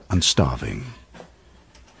and starving.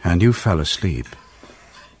 And you fell asleep.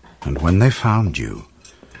 And when they found you,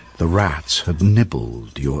 the rats had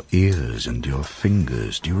nibbled your ears and your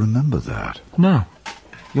fingers. Do you remember that? No.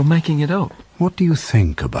 You're making it up. What do you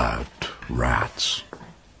think about rats?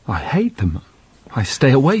 I hate them. I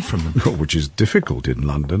stay away from them. Which is difficult in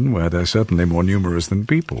London, where they're certainly more numerous than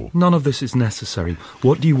people. None of this is necessary.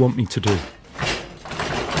 What do you want me to do?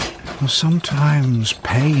 Well, sometimes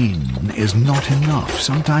pain is not enough.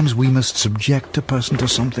 Sometimes we must subject a person to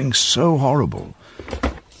something so horrible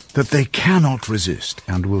that they cannot resist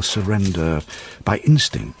and will surrender by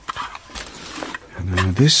instinct.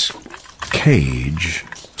 Now, this cage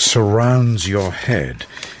surrounds your head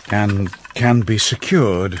and can be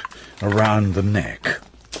secured around the neck.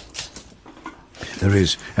 There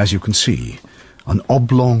is, as you can see, an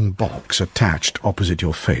oblong box attached opposite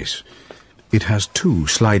your face. It has 2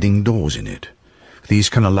 sliding doors in it. These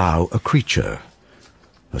can allow a creature,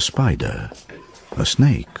 a spider, a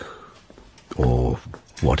snake, or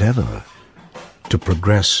whatever, to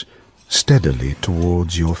progress steadily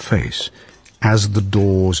towards your face. As the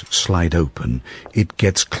doors slide open, it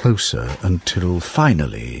gets closer until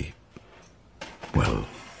finally, well,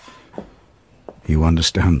 you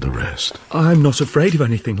understand the rest. I'm not afraid of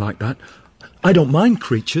anything like that. I don't mind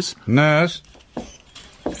creatures. Nurse?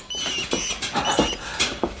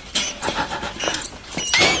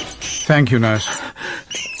 Thank you, nurse.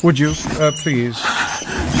 Would you, please?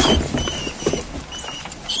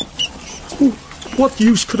 What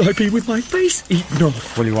use could I be with my face eaten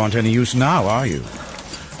off? Well, you aren't any use now, are you?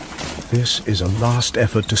 This is a last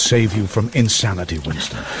effort to save you from insanity,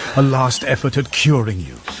 Winston. A last effort at curing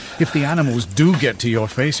you. If the animals do get to your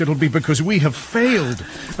face, it'll be because we have failed,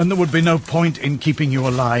 and there would be no point in keeping you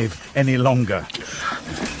alive any longer.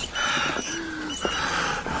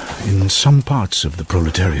 In some parts of the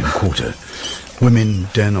proletarian quarter, women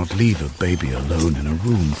dare not leave a baby alone in a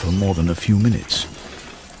room for more than a few minutes.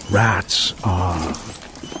 Rats are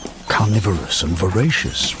carnivorous and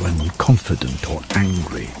voracious when confident or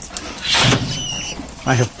angry.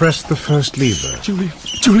 I have pressed the first lever.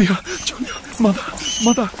 Julia,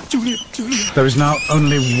 Mother, Julia. There is now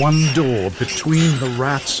only one door between the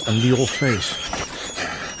rats and your face.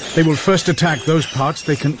 They will first attack those parts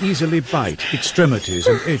they can easily bite, extremities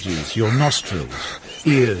and edges, your nostrils,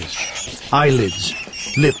 ears, eyelids,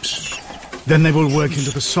 lips. Then they will work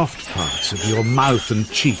into the soft parts of your mouth and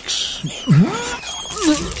cheeks.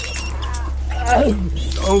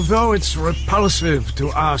 Although it's repulsive to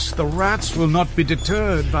us, the rats will not be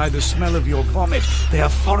deterred by the smell of your vomit. They are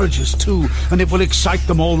foragers too, and it will excite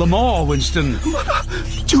them all the more, Winston. Mother!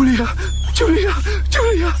 Julia!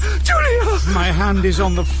 My hand is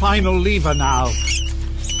on the final lever now.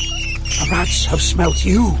 The rats have smelt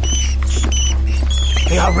you.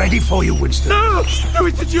 They are ready for you, Winston. No! Do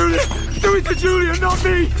it to Julia! Do it to Julia, not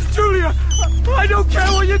me! Julia! I don't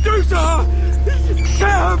care what you do to her! Tear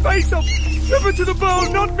her face off! Rip her to the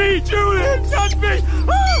bone! Not me, Julia! Not me!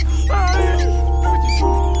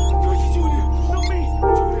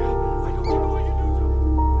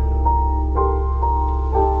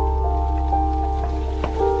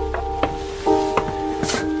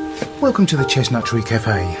 Welcome to the Chestnut Tree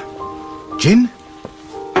Cafe. Gin?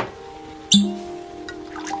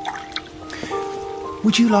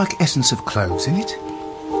 Would you like essence of cloves in it?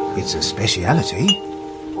 It's a speciality.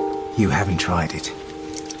 You haven't tried it.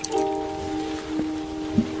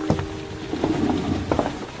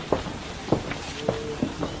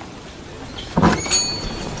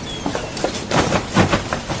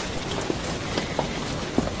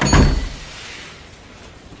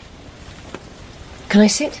 Can I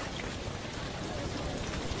sit?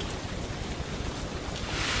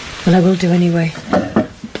 Well, I will do anyway.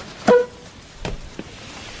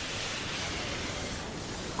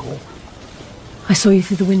 I saw you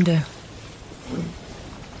through the window.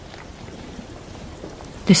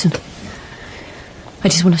 Listen, I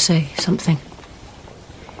just want to say something.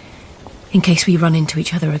 In case we run into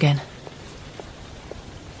each other again.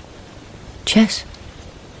 Chess?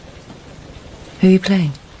 Who are you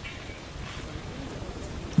playing?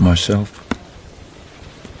 Myself.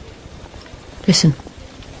 Listen,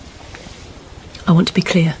 I want to be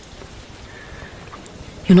clear.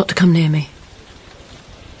 You're not to come near me.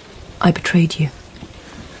 I betrayed you.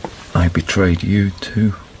 I betrayed you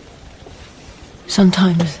too.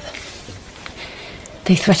 Sometimes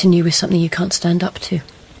they threaten you with something you can't stand up to.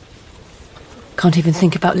 Can't even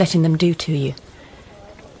think about letting them do to you.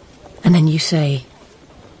 And then you say,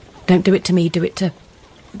 don't do it to me, do it to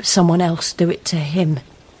someone else, do it to him.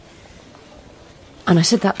 And I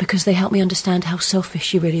said that because they helped me understand how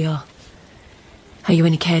selfish you really are. How you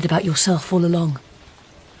only cared about yourself all along.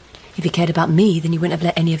 If you cared about me, then you wouldn't have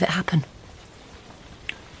let any of it happen.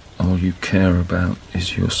 All you care about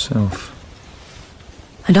is yourself.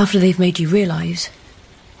 And after they've made you realise,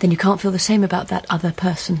 then you can't feel the same about that other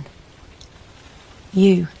person.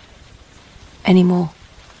 You. Anymore.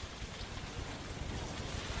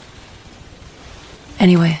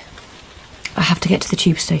 Anyway, I have to get to the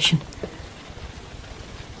tube station.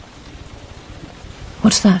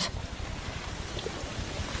 What's that?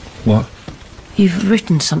 What? You've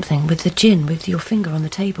written something with the gin with your finger on the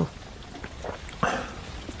table.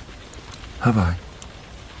 Have I?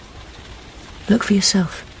 Look for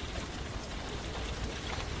yourself.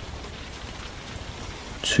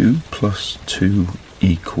 2 plus 2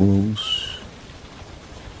 equals...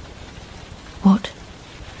 What?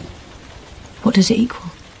 What does it equal?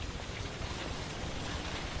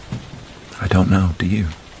 I don't know, do you?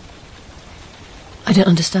 I don't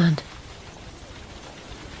understand.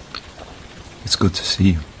 It's good to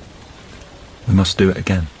see you. We must do it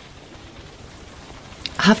again.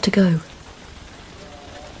 I have to go.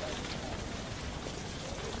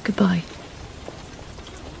 Goodbye.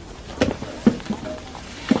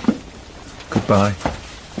 Goodbye.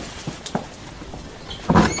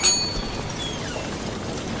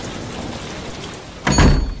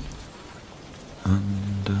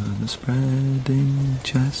 Under the spreading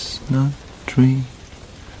chestnut tree,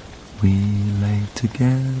 we lay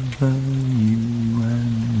together, you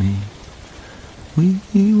and me. We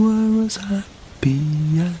were as happy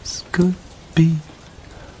as could be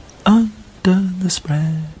under the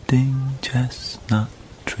spreading chestnut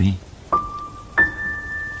tree.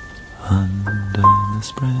 Under the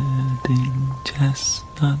spreading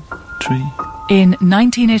chestnut tree. In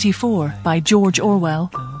 1984, by George Orwell,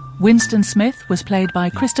 Winston Smith was played by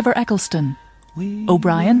Christopher Eccleston,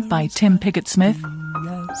 O'Brien by Tim Pigott-Smith,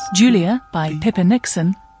 Julia by Pippa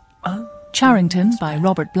Nixon, Charrington by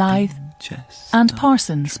Robert Blythe, and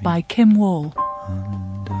Parsons by Kim Wall.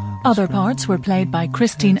 Other parts were played by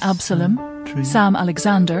Christine Absalom, Sam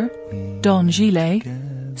Alexander, Don Gillet,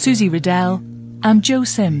 Susie Riddell, and Joe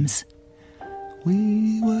Sims.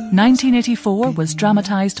 1984 was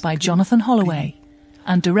dramatised by Jonathan Holloway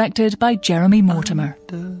and directed by Jeremy Mortimer.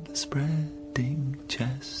 Under the spread